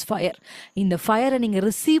for this fire. இந்த ஃபயரை நீங்க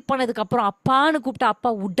ரிசீவ் பண்ணதுக்கு அப்புறம் அப்பான்னு கூப்பிட்டா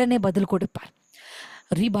அப்பா உடனே பதில் கொடுப்பார்.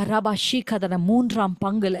 ரீபா ராபா ஷீகதன 3ஆம்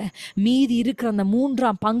பங்குல மீதி இருக்கிற அந்த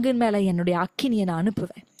 3ஆம் பங்கின் மேல என்னுடைய அக்கினியை நான்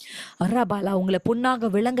அனுப்புவேன். ரபாலா, உங்களை பொன்னாக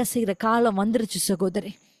விளங்க செய்கிற காலம் வந்துருச்சு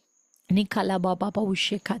சகோதரி.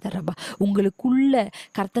 உங்களுக்குள்ள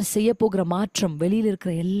கர்த்தர் செய்ய போகிற மாற்றம் வெளியில்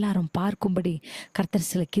இருக்கிற எல்லாரும் பார்க்கும்படி கர்த்தர்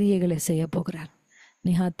சில கிரியைகளை செய்ய போகிறார்.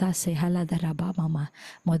 நிஹாத்தா செஹலதரபா மாமா.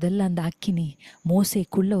 முதல்ல அந்த அக்கினி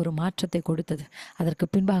மோசைக்குள்ள ஒரு மாற்றத்தை கொடுத்தது. அதற்கு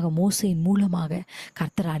பின்பாக மோசையின் மூலமாக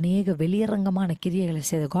கர்த்தர் அநேக வெளியரங்கமான கிரியைகளை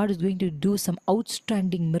செய்த. God is going to do some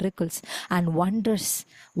outstanding miracles and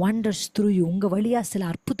wonders through you. உங்க வழியா சில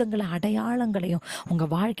அற்புதங்களை அடையாளங்களையும் உங்க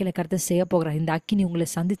வாழ்க்கையில கர்த்தர் செய்ய போகிறார். இந்த அக்கினி உங்களை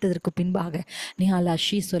சந்தித்ததற்கு பின்பாக நிஹாலா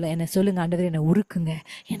ஷீ என்ன சொல்லுங்க, ஆண்டவரே என்னை உருக்குங்க,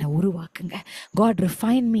 என்னை உருவாக்குங்க. God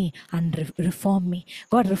refine me and reform me.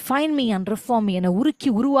 God refine me and reform me. என்னை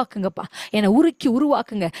உருவாக்குங்கப்பா, என்னை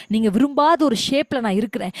உருவாக்குங்க. நீங்க விரும்பாத ஒரு ஷேப்ல நான்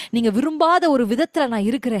இருக்கிறேன், நீங்க விரும்பாத ஒரு விதத்துல நான்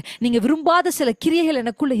இருக்கிறேன், நீங்க விரும்பாத சில கிரியைகள்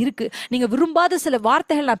எனக்குள்ள இருக்கு, நீங்க விரும்பாத சில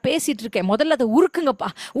வார்த்தைகள் நான் பேசிட்டு இருக்கேன். முதல்ல அதை உருக்குங்கப்பா,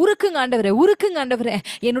 உருக்குங்க ஆண்டவரே.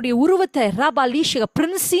 என்னுடைய உருவத்தை ராபா லீஷக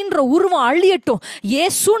பிரின்சின்ற உருவம் அழியட்டும்,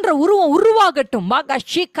 இயேசுன்ற உருவம் உருவாகட்டும். மாகா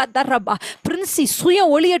ஷீகா தரபா. பிரின்சி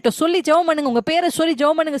சுயம் ஒளியட்டும். சொல்லி ஜெபம் பண்ணுங்க, உங்க பேரை சொல்லி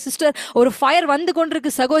ஜெபம் பண்ணுங்க சிஸ்டர். ஒரு ஃபயர் வந்து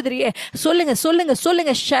கொண்டிருக்கு சகோதரியே.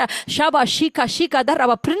 சொல்லுங்க ஷாபா ஷீகா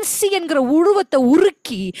தரபா. பிரின்சி என்கிற உருவத்தை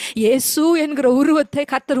உருக்கி இயேசு என்கிற உருவத்தை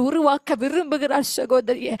கர்த்தர் உருவாக்க விரும்புகிறார்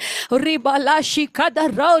சகோதரியே. ரிபாலா ஷீகா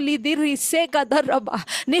தரௌலி திரி சேகா தரபா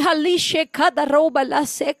நிஹல்லி ஷேகா தரௌபலா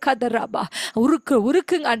சேகா தரபா.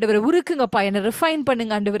 உருக்குங்க ஆண்டவரே, உருக்குங்கப்பா, என்னை ரிஃபைன்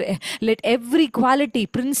பண்ணுங்க ஆண்டவரே. லெட் எவ்ரி குவாலிட்டி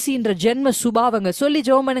பிரின்சின்ற ஜென்ம சுபாவங்க சொல்லி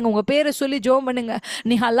ஜெபம் பண்ணுங்க. உங்க பேரை சொல்லி ஜெபம் பண்ணுங்க.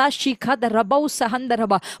 நிஹல்லா ஷீகா தரபௌ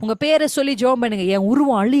சஹந்தரபா. உங்க பேரை சொல்லி ஜெபம் பண்ணுங்க. என்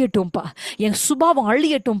உருவம் அழியட்டும்பா, என் சுபாவம்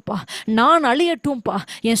அழியட்டும்பா, நான் அழியட்டும்பா,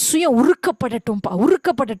 என் சுயம் உருக்கப்படட்டும்.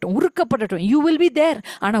 You will be there.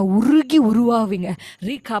 ஆனா உருகி உருவாவீங்க.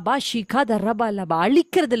 ரீகாபா ஷீகா தரபா லபா.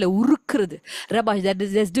 அழிக்கிறது இல்லை, உருக்குறது. ரபா,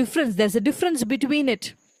 there's a difference between it.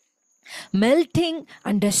 melting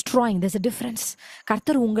and destroying, there's a difference.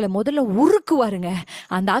 கர்த்தர் உங்களை முதல்ல உருக்குவாருங்க.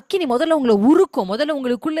 அந்த அக்கினி முதல்ல உங்களை உருக்கும். முதல்ல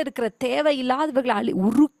உங்களுக்குள்ள இருக்கிற தேவையில்லாதவர்களை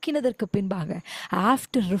உருக்கினதற்கு பின்பாக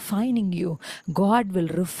after refining you, God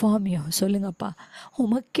will reform you. சொல்லுங்கப்பா,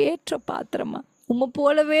 உமக்கேற்ற பாத்திரமா உம்மை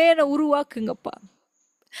போலவே என்னை உருவாக்குங்கப்பா.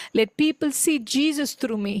 Let people see Jesus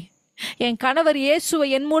through me. என் கணவர் இயேசுவை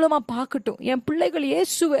என் மூலமா பார்க்கட்டும், என் பிள்ளைகள்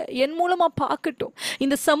இயேசுவை என் மூலமா பார்க்கட்டும்,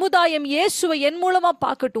 இந்த சமுதாயம் இயேசுவை என் மூலமா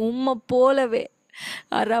பார்க்கட்டும். உம்மை போலவே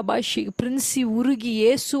அரபாஷி பிரின்சி உருகி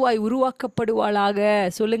இயேசுவாய் உருவாக்கப்படுவாளாக.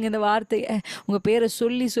 சொல்லுங்க இந்த வார்த்தையை, உங்க பேரை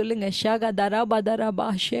சொல்லி சொல்லுங்க. Xhaka தராபா தராபா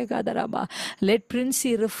ஷேகா தராபா. Let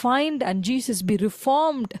Princy refined and Jesus B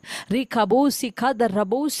reformed. ரீ கபோசி கத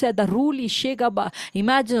ரபோச த ரூலி ஷேகாபா.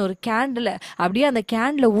 இமேஜின் ஒரு கேண்டில் அப்படியே அந்த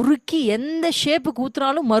கேண்டில் உருக்கி எந்த ஷேப்புக்கு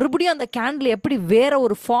ஊத்துனாலும் மறுபடியும் அந்த கேண்டில் எப்படி வேற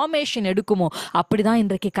ஒரு ஃபார்மேஷன் எடுக்குமோ அப்படிதான்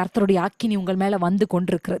இன்றைக்கு கர்த்தருடைய அக்கினி உங்கள் மேல வந்து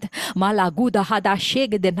கொண்டிருக்கிறது. மாலா கூதஹாதா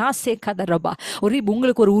ஷேகதே நாசே கதரபா.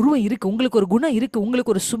 உங்களுக்கு ஒரு உருவம் இருக்கு, உங்களுக்கு ஒரு குணம் இருக்கு,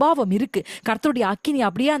 உங்களுக்கு ஒரு சுபாவம் இருக்கு. கர்த்தருடைய அக்கினி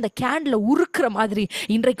அப்படியே அந்த கேண்டில் உருக்குற மாதிரி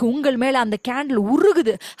இன்றைக்கு உங்கள் மேல அந்த கேண்டில்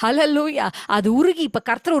உருகுது. ஹல்லேலூயா. அது உருகி இப்ப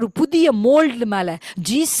கர்த்தர் ஒரு புதிய மோல்டு மேல,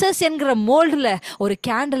 ஜீசஸ் என்கிற மோல்டுல ஒரு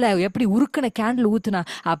கேண்டில் எப்படி உருக்கின கேண்டில் ஊத்துனா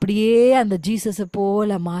அப்படியே அந்த ஜீசஸ்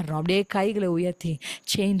போல மாறணும். அப்படியே கைகளை உயர்த்தி,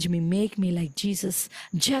 change me, make me like Jesus,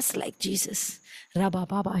 just like Jesus. ரபா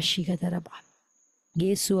பாபா ஷிகதரபா.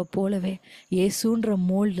 இயேசுவை போலவே இயேசுன்ற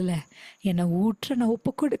மோல்டில் என்னை ஊற்ற நான்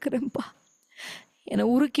ஒப்பு கொடுக்குறேன்ப்பா. என்னை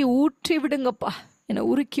உருக்கி ஊற்றி விடுங்கப்பா, என்னை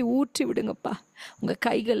உருக்கி ஊற்றி விடுங்கப்பா. உங்கள்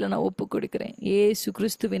கைகளில் நான் ஒப்பு கொடுக்குறேன். இயேசு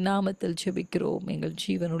கிறிஸ்துவின் நாமத்தில் ஜெபிக்கிறோம் எங்கள்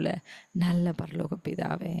ஜீவனுள்ள நல்ல பரலோக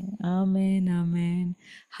பிதாவே. ஆமேன் ஆமேன்.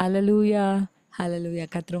 ஹல்லேலூயா ஹல்லேலூயா.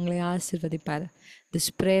 கர்த்தர் உங்களை ஆசீர்வதிப்பார். This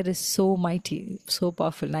prayer is so mighty, so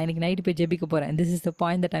powerful. நான் இன்னைக்கு நைட்டு போய் ஜெபிக்க போகிறேன். This is the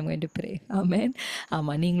point that I'm going to pray. Amen.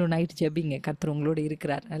 ஆமாம், நீங்களும் நைட்டு ஜெபிங்க. கர்த்தர் உங்களோடு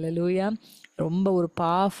இருக்கிறார். ஹல்லேலூயா. ரொம்ப ஒரு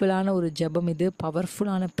பவர்ஃபுல்லான ஒரு ஜெபம் இது,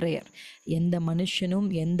 பவர்ஃபுல்லான ப்ரேயர். எந்த மனுஷனும்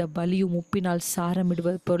எந்த பலியும் உப்பினால்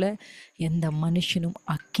சாரமிடுவது போல எந்த மனுஷனும்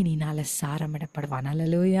அக்கினினால் சாரமிடப்படுவான்.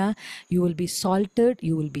 ஹல்லேலூயா. You will be salted,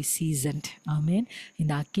 you will be seasoned. ஆமேன்.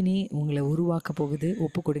 இந்த அக்கினி உங்களை உருவாக்க போகுது.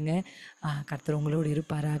 ஒப்பு கொடுங்க. கர்த்தர் உங்களோடு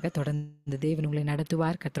இருப்பாராக. தொடர்ந்து தேவன் உங்களை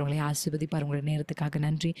நடத்துவார். கர்த்தர் உங்களை ஆசீர்வதிப்பார். உங்களுடைய நேரத்துக்காக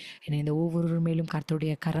நன்றி. என்னை இந்த ஒவ்வொரு மேலும்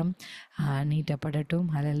கர்த்தருடைய கரம் நீட்டப்படட்டும்.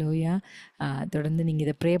 ஹல்லேலூயா. தொடர்ந்து நீங்கள்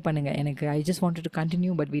இதை ப்ரே பண்ணுங்கள். எனக்கு I just wanted to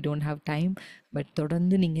continue but we don't have time. But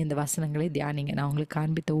தொடர்ந்து நீங்கள் இந்த வசனங்களை தியானிங்க. நான் உங்களுக்கு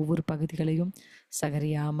காண்பித்த ஒவ்வொரு பகுதிகளையும்,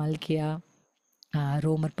 சகரியா, மல்கியா,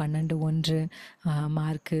 ரோமர் 12:1,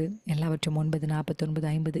 மார்க்கு எல்லாவற்றையும்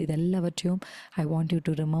 9:49-50 இது எல்லாவற்றையும் I want you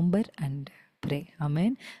to remember and pray.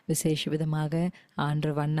 ஆமேன். விசேஷ விதமாக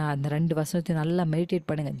ஆண்டவண்ணா அந்த 2 வசனத்தையும் நல்லா மெடிடேட்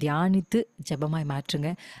பண்ணுங்கள், தியானித்து ஜெபமாய் மாற்றுங்க.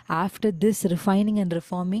 After this refining and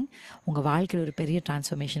reforming உங்கள் வாழ்க்கையில் ஒரு பெரிய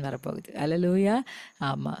டிரான்ஸ்ஃபர்மேஷன் வரப்போகுது. ஹல்லேலூயா.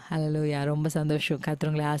 ஆமாம், ஹல்லேலூயா. ரொம்ப சந்தோஷம்.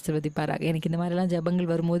 கர்த்தர் ஆசீர்வதிப்பாராக. எனக்கு இந்த மாதிரிலாம்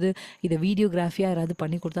ஜெபங்கள் வரும்போது இதை வீடியோகிராஃபியாக யாராவது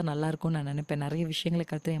பண்ணி கொடுத்தா நல்லாயிருக்கும்னு நான் நினைப்பேன். நிறைய விஷயங்களை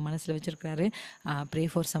கர்த்தர் என் மனசில் வச்சுருக்கிறாரு. Pray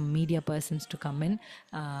for some media persons to come in.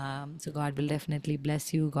 So God will definitely bless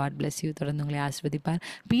you. God bless you. தொடர்ந்து உங்களை ஆசீர்வதிப்பார்.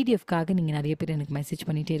 பிடிஎஃப்காக நீங்கள் நிறைய பேர் எனக்கு மெசேஜ்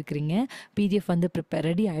பண்ணிகிட்டே இருக்கிறீங்க. பிடிஎஃப் வந்து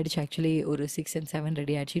ரெடி ஆகிடுச்சு. ஆக்சுவலி ஒரு 6 and 7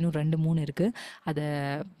 ரெடி ஆகிடுச்சு. இன்னும் 2-3 இருக்குது. அதை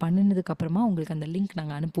பண்ணினதுக்கப்புறமா உங்களுக்கு அந்த லிங்க்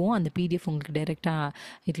நாங்கள் அனுப்புவோம். அந்த பிடிஎஃப் உங்களுக்கு டைரெக்டாக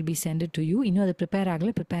it will be scented to you. இன்னும் அது ப்ரிப்பேர்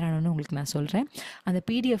ஆகலை. ப்ரிப்பேர் ஆனோன்னு உங்களுக்கு நான் சொல்கிறேன். அந்த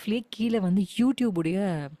பிடிஎஃப்லேயே கீழே வந்து யூடியூபுடைய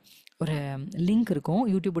ஒரு லிங்க் இருக்கும்,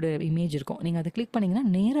 யூடியூபோட இமேஜ் இருக்கும். நீங்கள் அதை கிளிக் பண்ணிங்கன்னா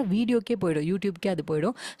நேராக வீடியோக்கே போய்டும், யூடியூப்க்கே அது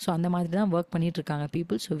போய்டும். ஸோ அந்த மாதிரி தான் ஒர்க் பண்ணிகிட்ருக்காங்க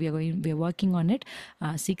people. So we are working on it.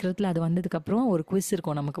 சீக்கிரத்தில் அது வந்ததுக்கப்புறம் ஒரு குவிஸ்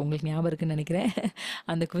இருக்கும் நமக்கு, உங்களுக்கு ஞாபகம் இருக்குன்னு நினைக்கிறேன்.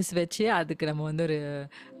 அந்த குவிஸ் வச்சு அதுக்கு நம்ம வந்து ஒரு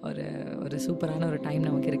ஒரு ஒரு சூப்பரான ஒரு டைம்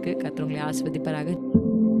நமக்கு இருக்குது. கர்த்தர் உங்களை ஆசீர்வதிப்பாராக.